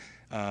 and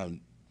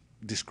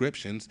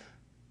descriptions.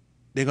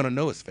 They're going to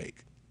know it's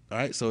fake. All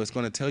right, so it's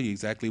going to tell you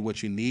exactly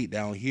what you need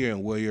down here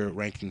and where your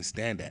rankings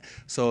stand at.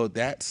 So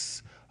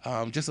that's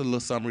just a little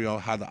summary on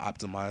how the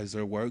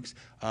optimizer works.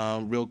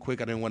 Real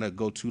quick, I didn't want to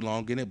go too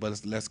long in it,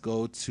 but let's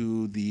go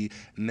to the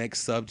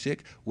next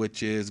subject,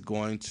 which is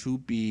going to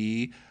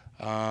be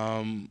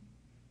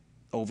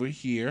over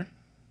here.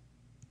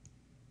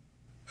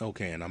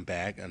 Okay, and I'm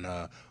back, and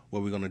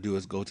what we're going to do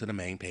is go to the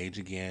main page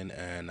again,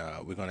 and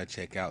we're going to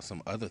check out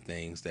some other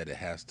things that it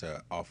has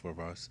to offer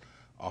us.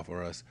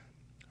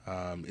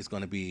 It's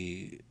going to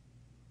be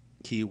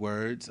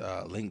keywords,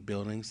 link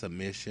building,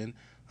 submission,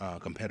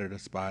 competitor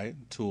spy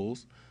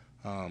tools.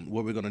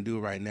 What we're going to do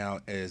right now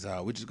is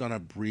we're just going to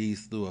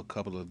breeze through a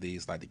couple of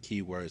these, like the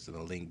keywords and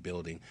the link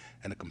building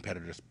and the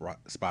competitor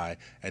spy,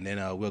 and then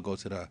we'll go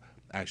to the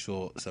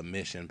actual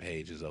submission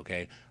pages.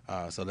 Okay,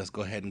 so let's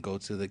go ahead and go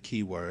to the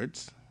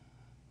keywords.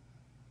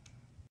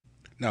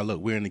 Now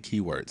look, we're in the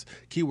keywords.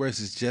 Keywords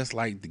is just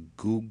like the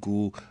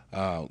Google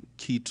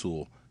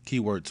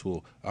keyword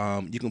tool.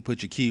 You can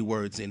put your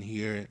keywords in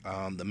here.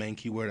 The main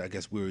keyword I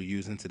guess we were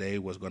using today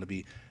was going to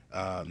be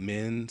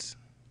men's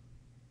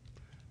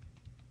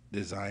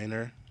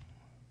designer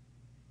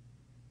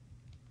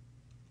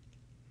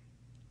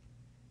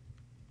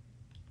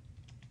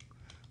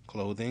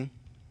clothing.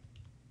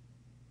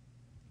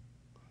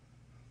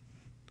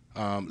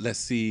 Let's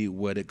see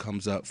what it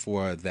comes up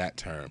for that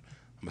term.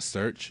 I'm gonna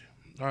search.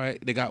 All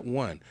right, they got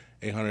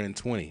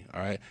 820.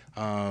 All right,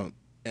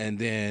 and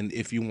then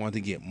if you want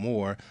to get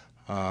more,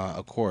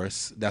 of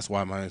course, that's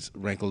why mine's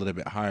rank a little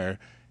bit higher.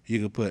 You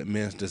can put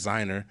men's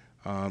designer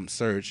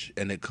search,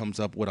 and it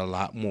comes up with a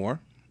lot more.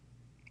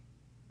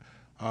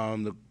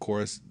 Of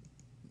course,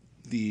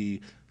 the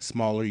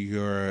smaller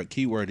your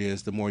keyword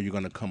is, the more you're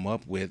going to come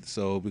up with.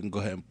 So we can go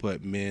ahead and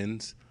put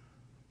men's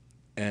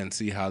and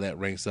see how that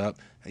ranks up.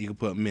 And you can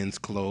put men's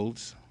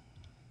clothes.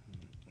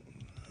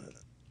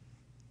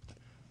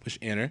 Push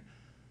enter,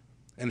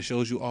 and it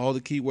shows you all the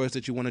keywords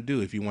that you want to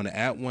do. If you want to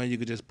add one, you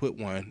could just put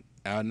one,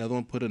 add another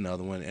one, put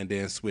another one, and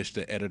then switch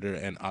to editor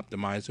and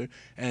optimizer,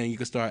 and you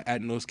can start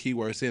adding those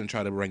keywords in and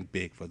try to rank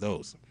big for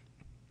those.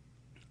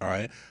 All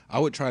right, I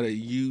would try to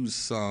use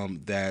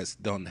some that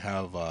don't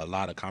have a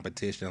lot of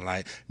competition,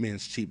 like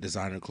men's cheap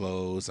designer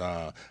clothes,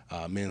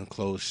 men's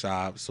clothes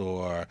shops,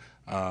 or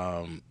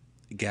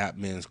Gap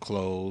men's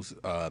clothes,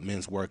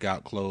 men's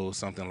workout clothes,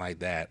 something like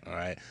that. All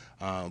right,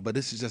 but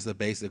this is just the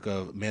basic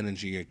of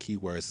managing your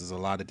keywords. There's a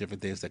lot of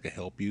different things that can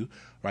help you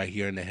right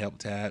here in the help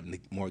tab, and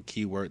more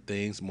keyword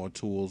things, more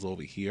tools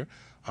over here.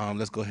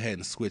 Let's go ahead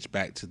and switch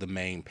back to the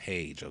main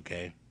page.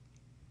 Okay.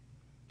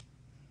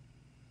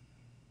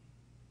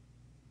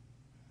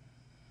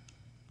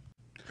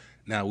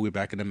 Now we're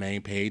back in the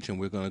main page, and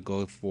we're going to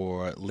go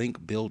for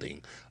link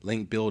building.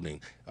 Link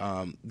building.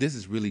 This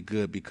is really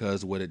good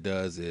because what it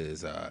does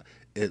is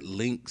it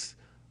links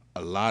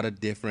a lot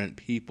of different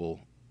people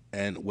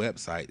and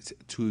websites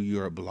to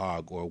your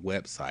blog or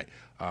website.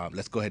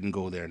 Let's go ahead and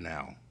go there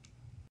now.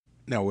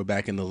 Now we're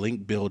back in the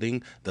link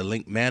building, the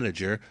link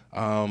manager.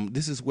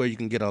 This is where you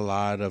can get a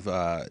lot of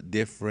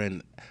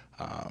different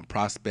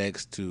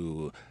prospects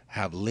to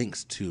have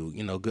links to,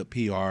 good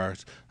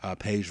PRs,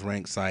 page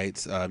rank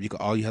sites.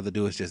 All you have to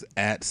do is just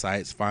add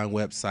sites, find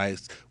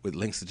websites with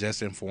link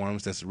suggestion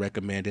forms that's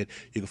recommended.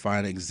 You can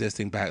find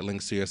existing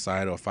backlinks to your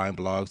site, or find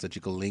blogs that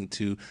you can link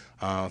to.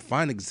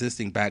 Find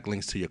existing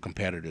backlinks to your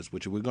competitors,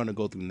 which we're going to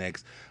go through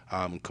next,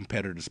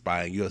 competitor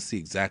spying. You'll see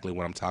exactly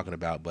what I'm talking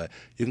about, but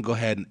you can go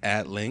ahead and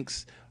add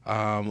links.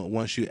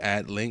 Once you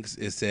add links,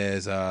 it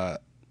says,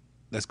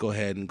 let's go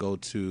ahead and go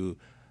to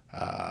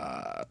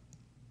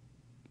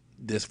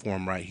this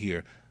form right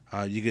here.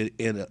 You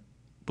could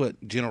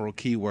put general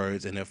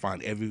keywords, and they'll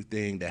find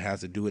everything that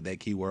has to do with that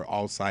keyword,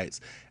 all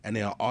sites, and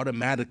they'll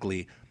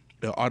automatically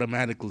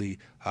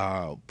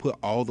put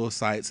all those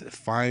sites,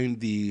 find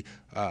the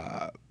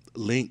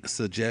link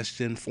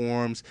suggestion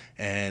forms,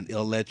 and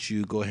it'll let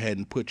you go ahead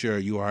and put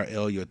your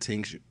URL,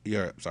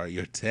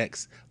 your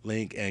text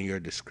link, and your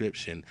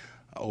description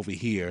over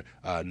here,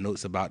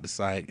 notes about the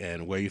site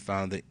and where you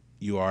found the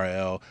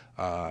URL.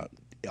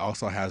 It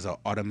also has an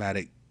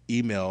automatic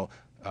email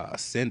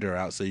sender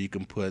out, so you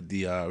can put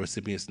the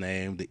recipient's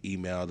name, the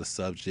email, the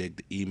subject,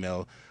 the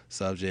email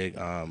subject,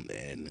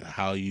 and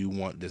how you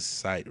want this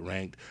site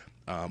ranked.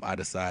 I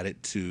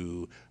decided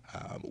to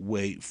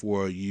wait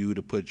for you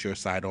to put your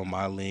site on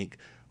my link,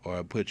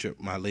 or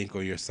put my link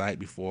on your site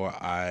before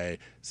I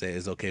say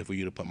it's okay for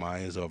you to put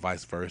mine, or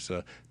vice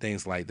versa,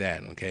 things like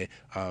that. Okay,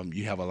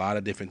 you have a lot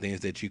of different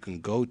things that you can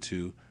go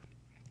to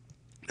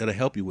that'll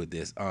help you with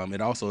this.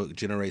 It also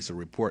generates a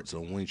report,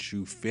 so once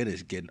you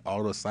finish getting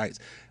all those sites,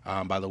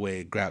 by the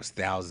way, it grabs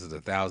thousands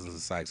and thousands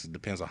of sites. It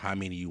depends on how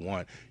many you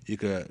want. You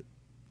could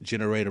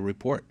generate a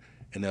report,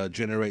 and they'll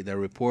generate that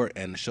report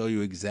and show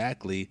you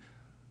exactly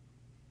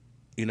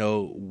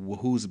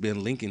who's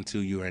been linking to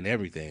you and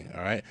everything.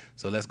 All right,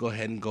 so let's go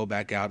ahead and go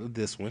back out of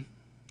this one.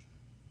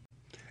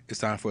 It's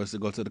time for us to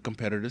go to the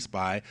competitor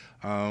spy.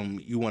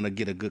 You want to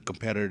get a good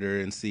competitor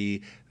and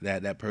see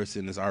that that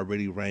person is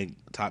already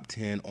ranked top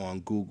 10 on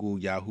Google,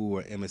 Yahoo,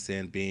 or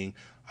MSN, Bing,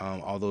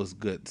 all those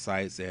good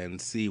sites,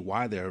 and see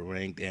why they're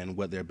ranked and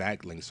what their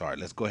backlinks are.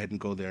 Let's go ahead and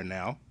go there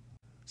now.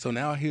 So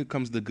now here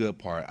comes the good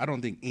part. I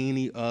don't think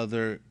any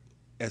other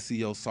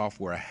SEO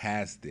software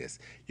has this.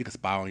 You can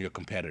spy on your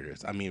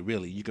competitors. I mean,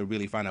 really, you can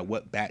really find out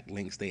what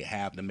backlinks they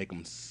have to make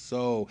them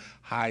so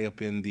high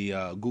up in the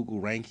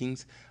Google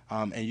rankings,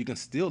 and you can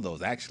steal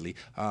those actually.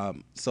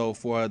 So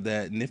for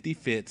the nifty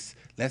fits,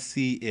 let's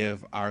see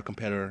if our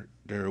competitor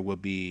will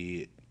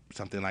be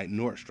something like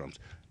Nordstrom's.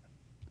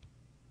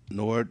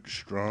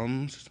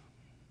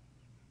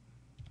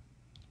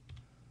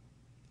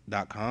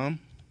 Nordstrom's.com.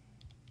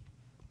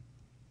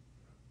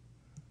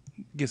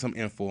 Get some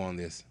info on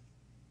this.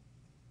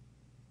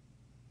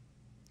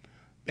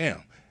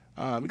 Bam.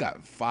 We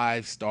got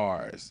 5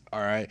 stars.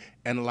 All right.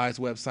 Analyzed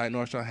website.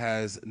 Nordstrom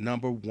has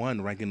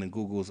 #1 ranking in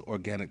Google's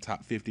organic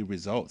top 50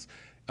 results.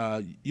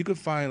 You could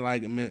find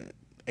like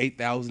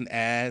 8,000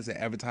 ads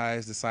that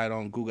advertise the site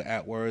on Google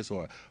AdWords,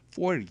 or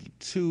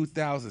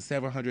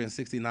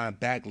 42,769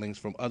 backlinks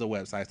from other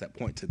websites that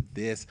point to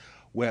this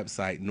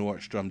website,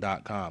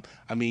 Nordstrom.com.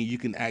 I mean, you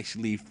can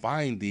actually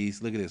find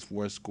these. Look at this: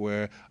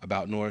 Foursquare,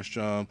 About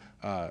Nordstrom,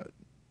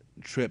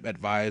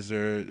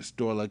 TripAdvisor,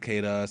 Store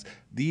Locate Us.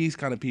 These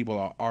kind of people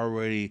are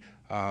already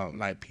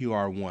like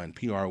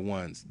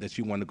PR1s that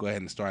you want to go ahead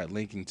and start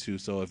linking to.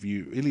 So if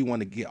you really want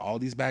to get all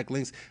these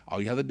backlinks,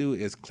 all you have to do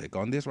is click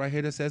on this right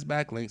here that says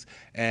backlinks,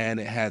 and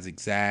it has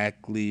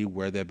exactly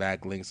where their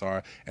backlinks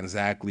are and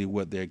exactly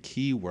what their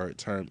keyword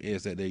term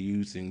is that they're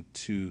using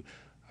to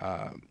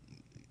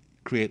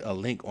create a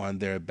link on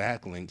their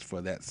backlinks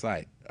for that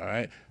site. All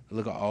right.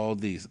 Look at all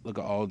these. Look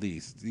at all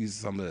these. These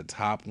are some of the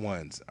top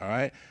ones. All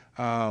right.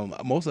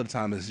 Most of the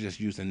time it's just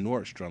using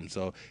Nordstrom.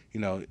 So,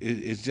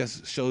 it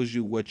just shows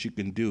you what you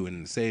can do.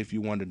 And say if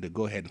you wanted to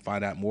go ahead and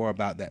find out more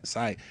about that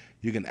site,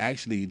 you can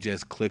actually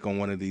just click on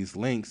one of these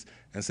links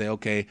and say,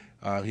 okay,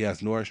 he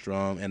has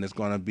Nordstrom and it's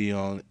going to be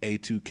on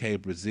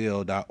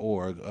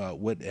a2kbrazil.org.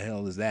 What the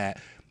hell is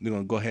that? You're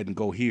going to go ahead and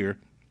go here.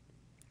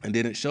 And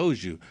then it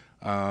shows you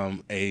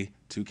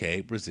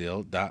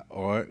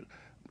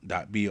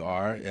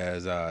a2kbrazil.org.br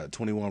as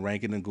 21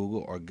 ranking in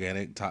Google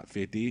organic top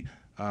 50.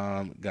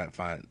 Got to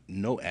find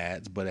no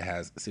ads, but it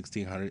has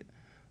 1,600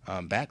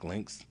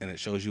 backlinks, and it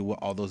shows you what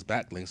all those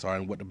backlinks are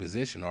and what the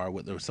position are,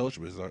 what the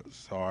social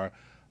results are,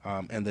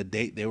 and the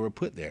date they were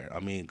put there. I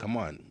mean, come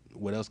on,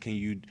 what else can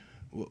you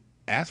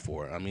ask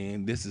for? I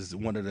mean, this is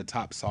one of the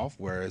top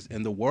softwares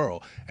in the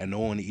world, and no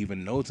one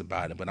even knows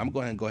about it. But I'm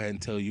going to go ahead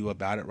and tell you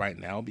about it right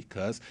now,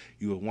 because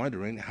you were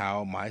wondering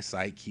how my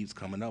site keeps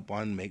coming up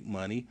on Make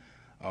Money,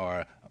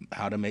 or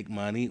how to make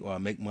money, or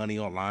make money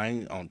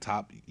online on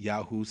top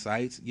Yahoo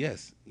sites.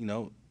 Yes,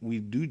 we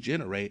do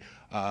generate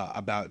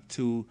about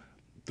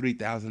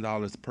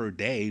 $2,000-3,000 per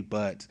day,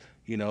 but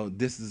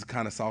this is the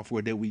kind of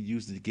software that we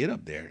use to get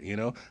up there.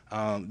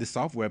 This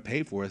software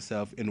paid for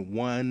itself in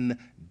one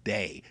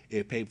day.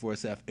 It paid for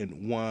itself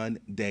in one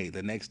day.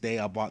 The next day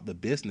I bought the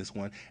business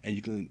one, and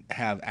you can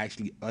have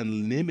actually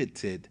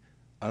unlimited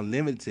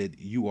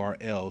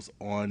URLs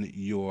on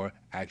your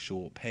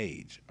actual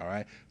page. All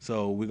right.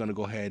 So we're going to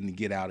go ahead and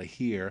get out of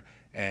here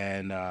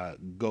and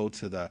go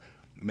to the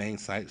main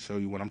site, show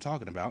you what I'm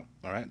talking about.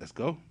 All right, let's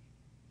go.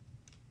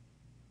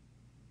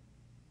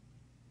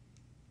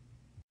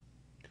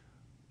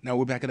 Now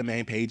we're back at the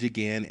main page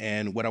again,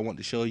 and what I want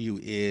to show you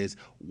is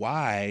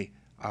why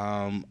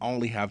I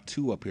only have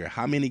 2 up here.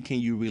 How many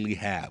can you really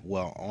have?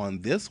 Well,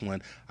 on this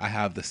one, I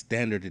have the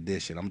standard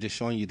edition. I'm just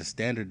showing you the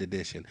standard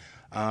edition.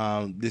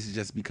 This is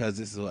just because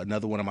this is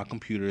another one of my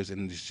computers,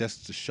 and it's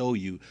just to show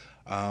you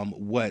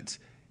what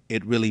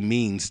it really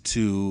means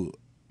to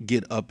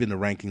get up in the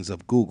rankings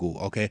of Google.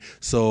 Okay,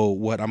 so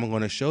what I'm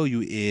going to show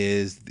you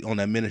is on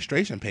the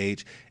administration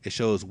page, it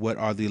shows what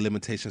are the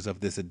limitations of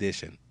this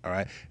edition. All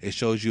right, it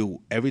shows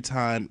you every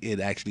time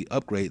it actually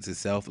upgrades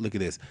itself. Look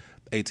at this: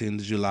 18th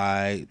of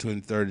July,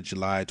 23rd of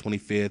July,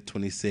 25th,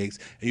 26th,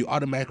 and you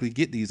automatically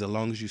get these as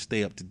long as you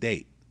stay up to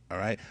date. All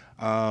right.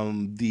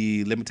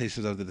 The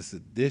limitations of this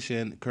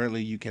edition: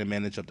 currently you can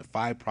manage up to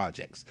 5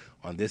 projects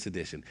on this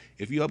edition.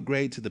 If you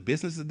upgrade to the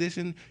business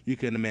edition, you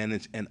can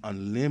manage an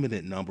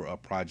unlimited number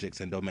of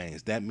projects and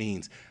domains. That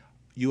means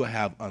you will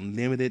have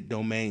unlimited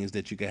domains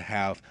that you can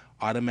have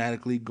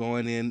automatically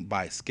going in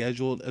by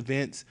scheduled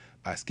events.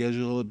 The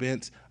scheduler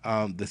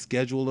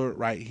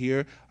right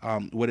here,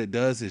 what it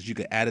does is you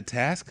can add a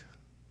task,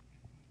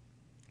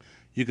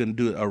 you can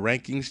do a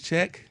rankings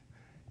check,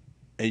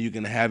 and you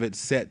can have it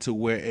set to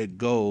where it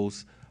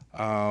goes,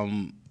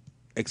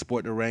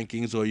 export the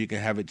rankings, or you can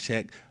have it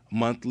check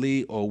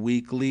monthly or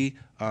weekly.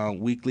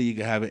 Weekly, you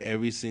can have it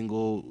every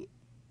single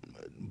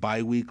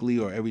bi-weekly,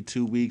 or every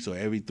 2 weeks, or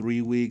every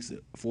 3 weeks,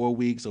 4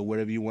 weeks, or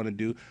whatever you want to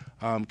do.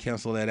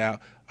 Cancel that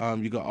out.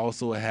 You can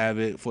also have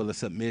it for the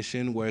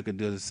submission, where it could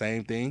do the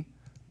same thing.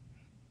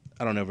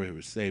 I don't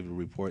ever save the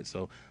report,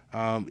 so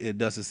it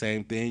does the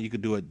same thing. You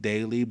could do it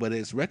daily, but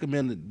it's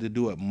recommended to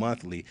do it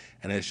monthly,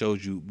 and it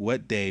shows you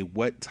what day,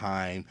 what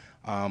time,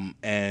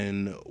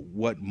 and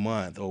what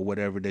month or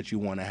whatever that you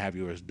want to have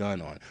yours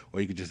done on,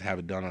 or you could just have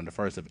it done on the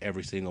first of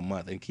every single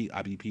month and keep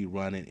IBP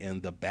running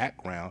in the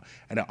background,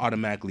 and it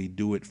automatically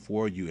do it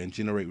for you and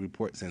generate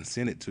reports and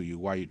send it to you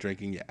while you're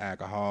drinking your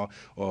alcohol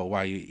or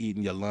while you're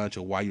eating your lunch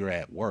or while you're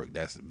at work.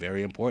 That's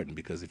very important,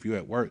 because if you're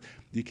at work,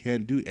 you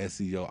can't do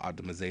SEO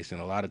optimization.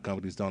 A lot of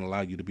companies don't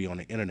allow you to be on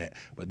the internet,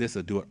 but this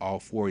will do it all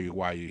for you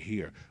while you're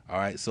here. All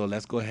right, so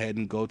let's go ahead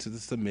and go to the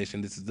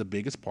submission. This is the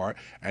biggest part,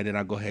 and then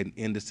I'll go ahead and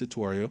end this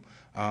tutorial.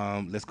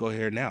 Let's go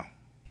here now.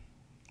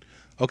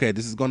 Okay,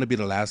 this is going to be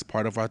the last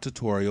part of our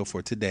tutorial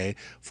for today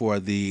for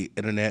the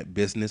Internet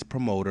Business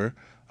Promoter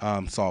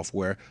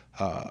software.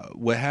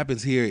 What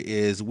happens here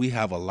is we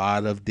have a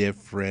lot of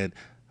different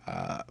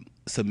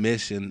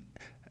submission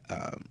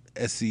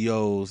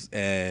SEOs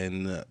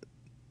and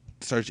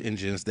search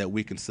engines that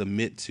we can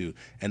submit to,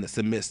 and it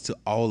submits to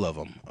all of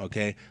them.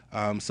 Okay,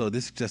 so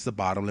this is just the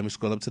bottom. Let me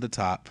scroll up to the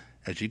top.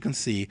 As you can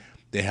see,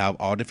 they have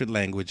all different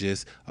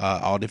languages,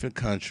 all different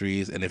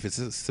countries, and if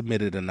it's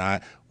submitted or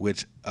not,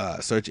 which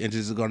search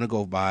engines are going to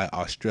go by: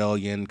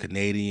 Australian,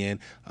 Canadian,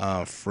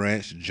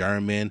 French,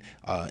 German,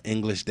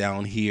 English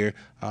down here.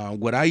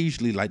 What I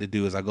usually like to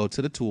do is I go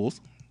to the tools.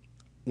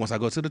 Once I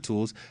go to the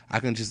tools, I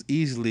can just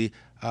easily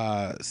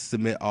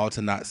submit all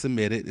to not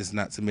submitted. It's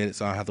not submitted,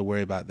 so I don't have to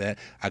worry about that.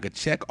 I could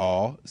check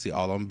all, see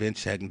all of them been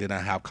checked, and then I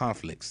have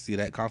conflicts. See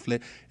that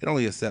conflict? It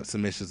only accepts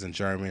submissions in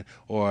German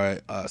or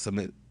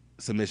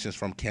submissions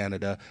from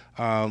Canada.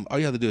 All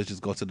you have to do is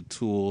just go to the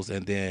tools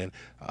and then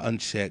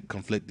uncheck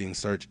conflicting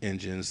search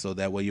engines, so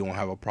that way you won't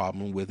have a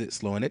problem with it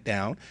slowing it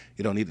down.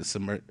 You don't need to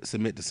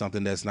submit to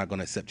something that's not going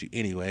to accept you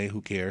anyway.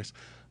 Who cares?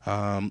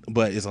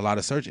 But it's a lot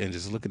of search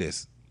engines. Look at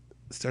this.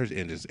 Search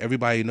engines.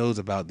 Everybody knows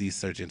about these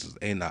search engines.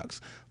 ANOX,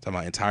 talking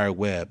about entire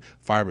web,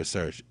 fiber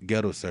search,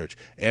 ghetto search,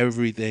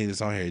 everything that's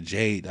on here,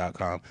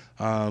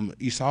 jade.com.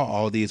 You saw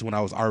all these when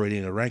I was already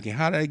in the ranking.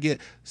 How did I get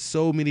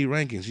so many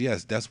rankings?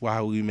 Yes, that's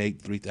why we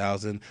make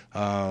 $3,000,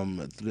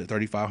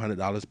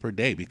 $3,500 per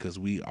day, because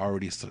we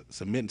already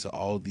submit to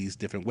all these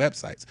different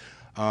websites.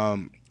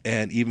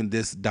 And even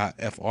this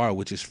 .fr,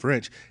 which is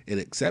French, it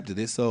accepted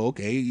it. So,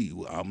 okay,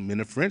 I'm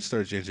in a French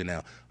search engine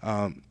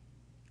now.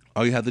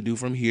 All you have to do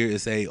from here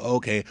is say,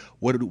 okay,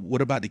 what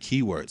about the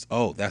keywords?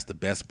 Oh, that's the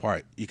best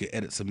part. You can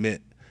edit,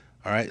 submit.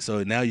 All right,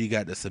 so now you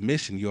got the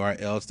submission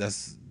URLs.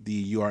 That's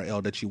the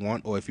URL that you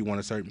want, or if you want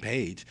a certain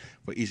page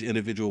for each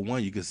individual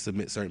one, you can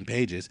submit certain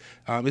pages.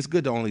 It's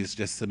good to only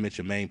just submit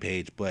your main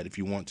page, but if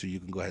you want to,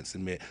 you can go ahead and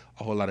submit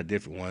a whole lot of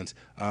different ones.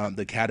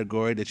 The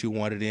category that you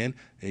want it in,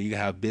 and you can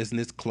have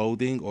business,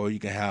 clothing, or you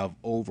can have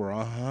over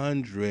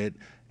 100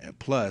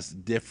 plus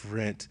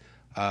different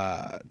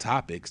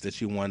topics that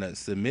you want to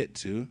submit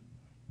to,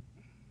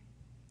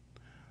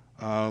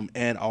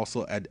 and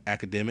also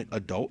academic,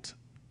 adult,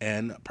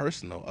 and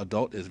personal.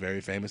 Adult is very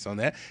famous on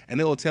that,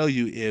 and it will tell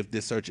you if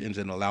this search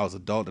engine allows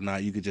adult or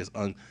not. You could just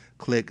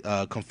click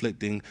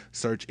conflicting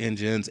search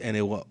engines, and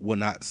it will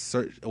not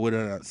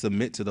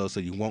submit to those, so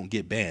you won't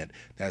get banned.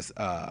 That's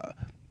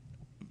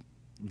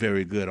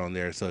very good on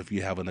there. So if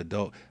you have an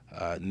adult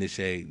niche,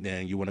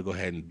 then you want to go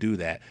ahead and do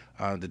that.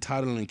 The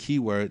title and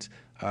keywords,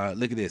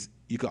 look at this.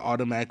 You can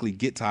automatically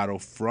get title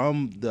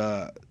from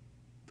the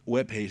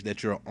web page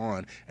that you're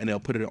on, and they'll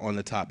put it on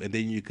the top, and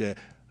then you could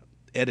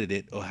edit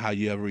it or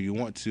however you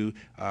want to.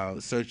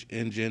 Search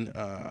engine,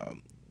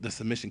 the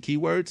submission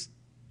keywords,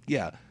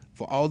 yeah,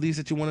 for all these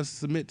that you want to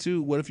submit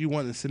to. What if you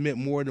want to submit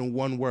more than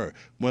one word?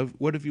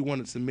 What if you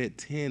want to submit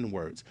 10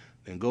 words?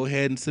 Then go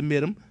ahead and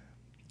submit them.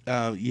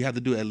 You have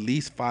to do at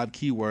least 5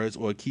 keywords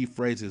or key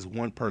phrases,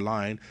 1 per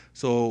line.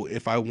 So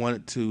if I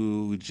wanted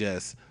to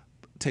just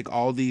take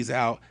all these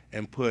out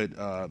and put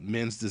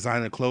men's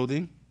designer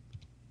clothing,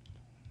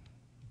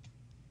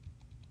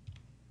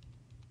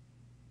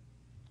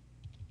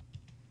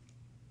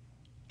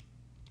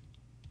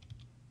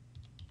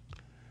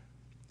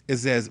 it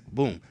says,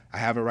 boom, I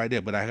have it right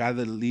there, but I got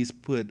to at least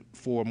put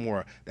 4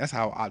 more. That's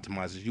how it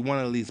optimizes. You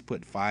want to at least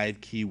put 5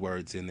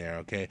 keywords in there,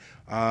 okay?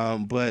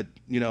 But,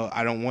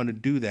 I don't want to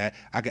do that.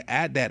 I could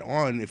add that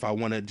on if I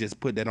want to just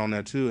put that on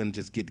there too and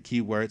just get the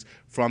keywords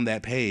from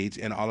that page,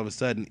 and all of a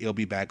sudden it'll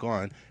be back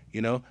on.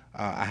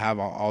 I have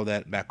all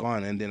that back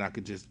on, and then I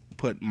could just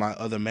put my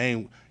other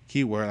main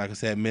keyword, like I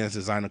said, men's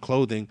designer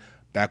clothing,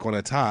 back on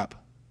the top,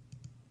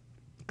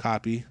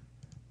 copy,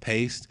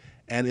 paste,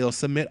 and it'll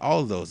submit all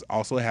of those.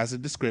 Also, it has the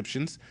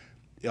descriptions.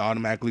 It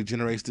automatically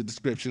generates the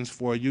descriptions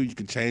for you. You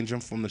can change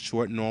them from the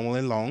short, normal,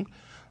 and long.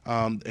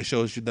 It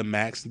shows you the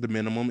max, the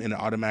minimum, and it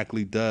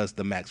automatically does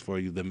the max for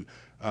you,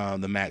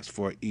 the max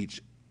for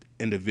each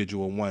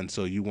individual one,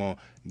 so you won't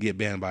get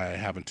banned by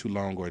having too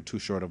long or too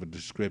short of a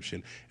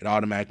description. It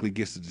automatically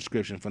gets the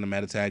description from the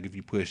meta tag if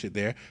you push it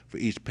there for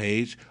each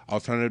page.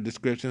 Alternative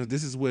descriptions.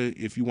 This is where,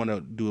 if you want to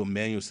do a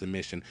manual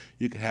submission,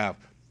 you can have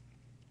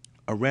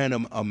a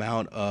random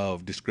amount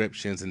of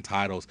descriptions and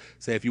titles.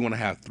 Say if you want to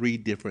have 3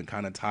 different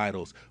kind of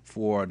titles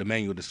for the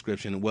manual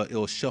description, well,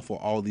 it'll shuffle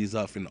all these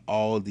up in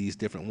all these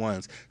different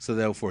ones, so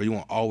therefore you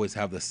won't always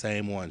have the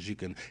same ones.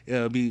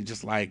 It'll be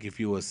just like if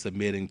you were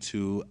submitting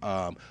to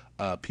a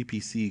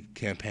PPC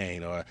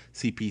campaign or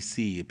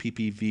CPC,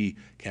 PPV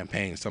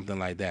campaign, something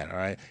like that. All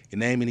right, your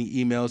name and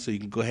email, so you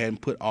can go ahead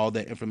and put all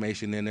that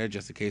information in there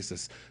just in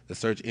case the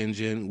search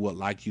engine would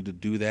like you to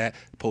do that.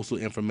 Postal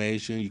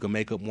information, you can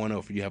make up one, or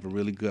if you have a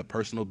really good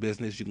personal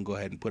business, you can go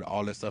ahead and put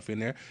all that stuff in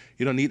there.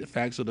 You don't need the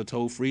fax or the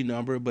toll-free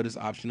number, but it's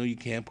optional. You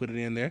can put it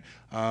in there.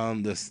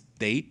 The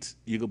state,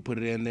 you can put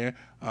it in there.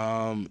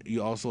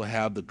 You also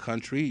have the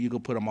country, you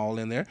can put them all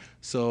in there.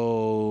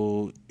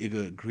 So you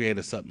could create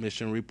a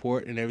submission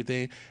report and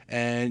everything,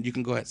 and you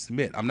can go ahead and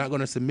submit. I'm not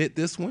going to submit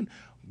this one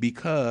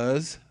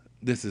because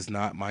this is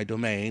not my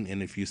domain,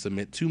 and if you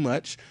submit too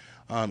much,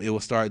 it will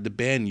start to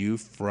ban you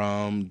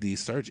from the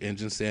search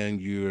engine, saying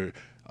you're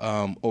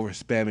over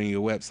spamming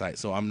your website.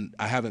 So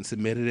I haven't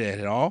submitted it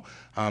at all.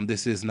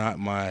 This is not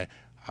my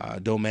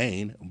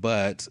domain,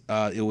 but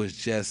it was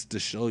just to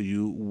show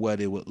you what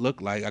it would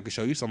look like. I could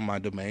show you some of my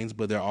domains,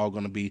 but they're all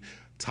going to be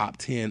top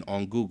 10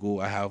 on Google.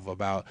 I have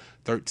about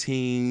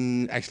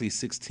 13, actually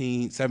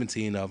 16,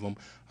 17 of them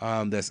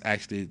that's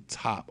actually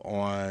top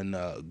on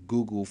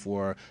Google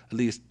for at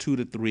least 2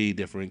 to 3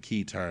 different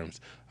key terms.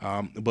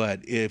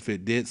 But if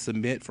it did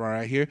submit from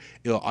right here,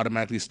 it'll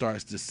automatically start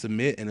to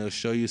submit, and it'll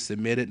show you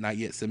submitted, not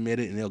yet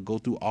submitted, and it'll go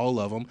through all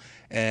of them.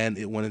 And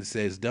when it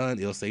says done,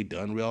 it'll say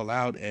done real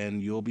loud,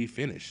 and you'll be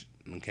finished.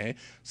 Okay,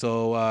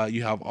 so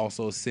you have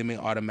also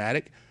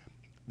semi-automatic.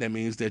 That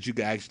means that you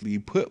can actually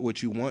put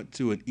what you want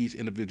to in each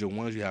individual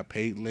ones. You have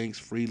paid links,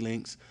 free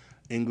links,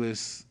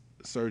 English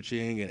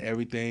searching, and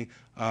everything.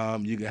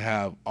 You can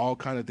have all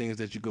kind of things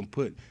that you can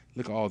put.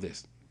 Look at all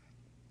this.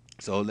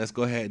 So let's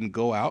go ahead and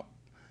go out,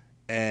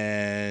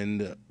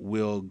 and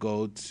we'll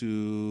go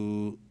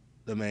to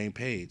the main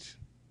page.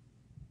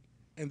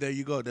 And there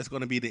you go. That's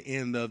going to be the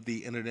end of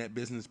the Internet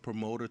Business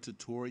Promoter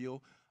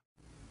tutorial.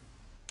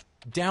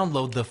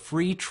 Download the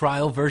free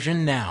trial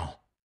version now.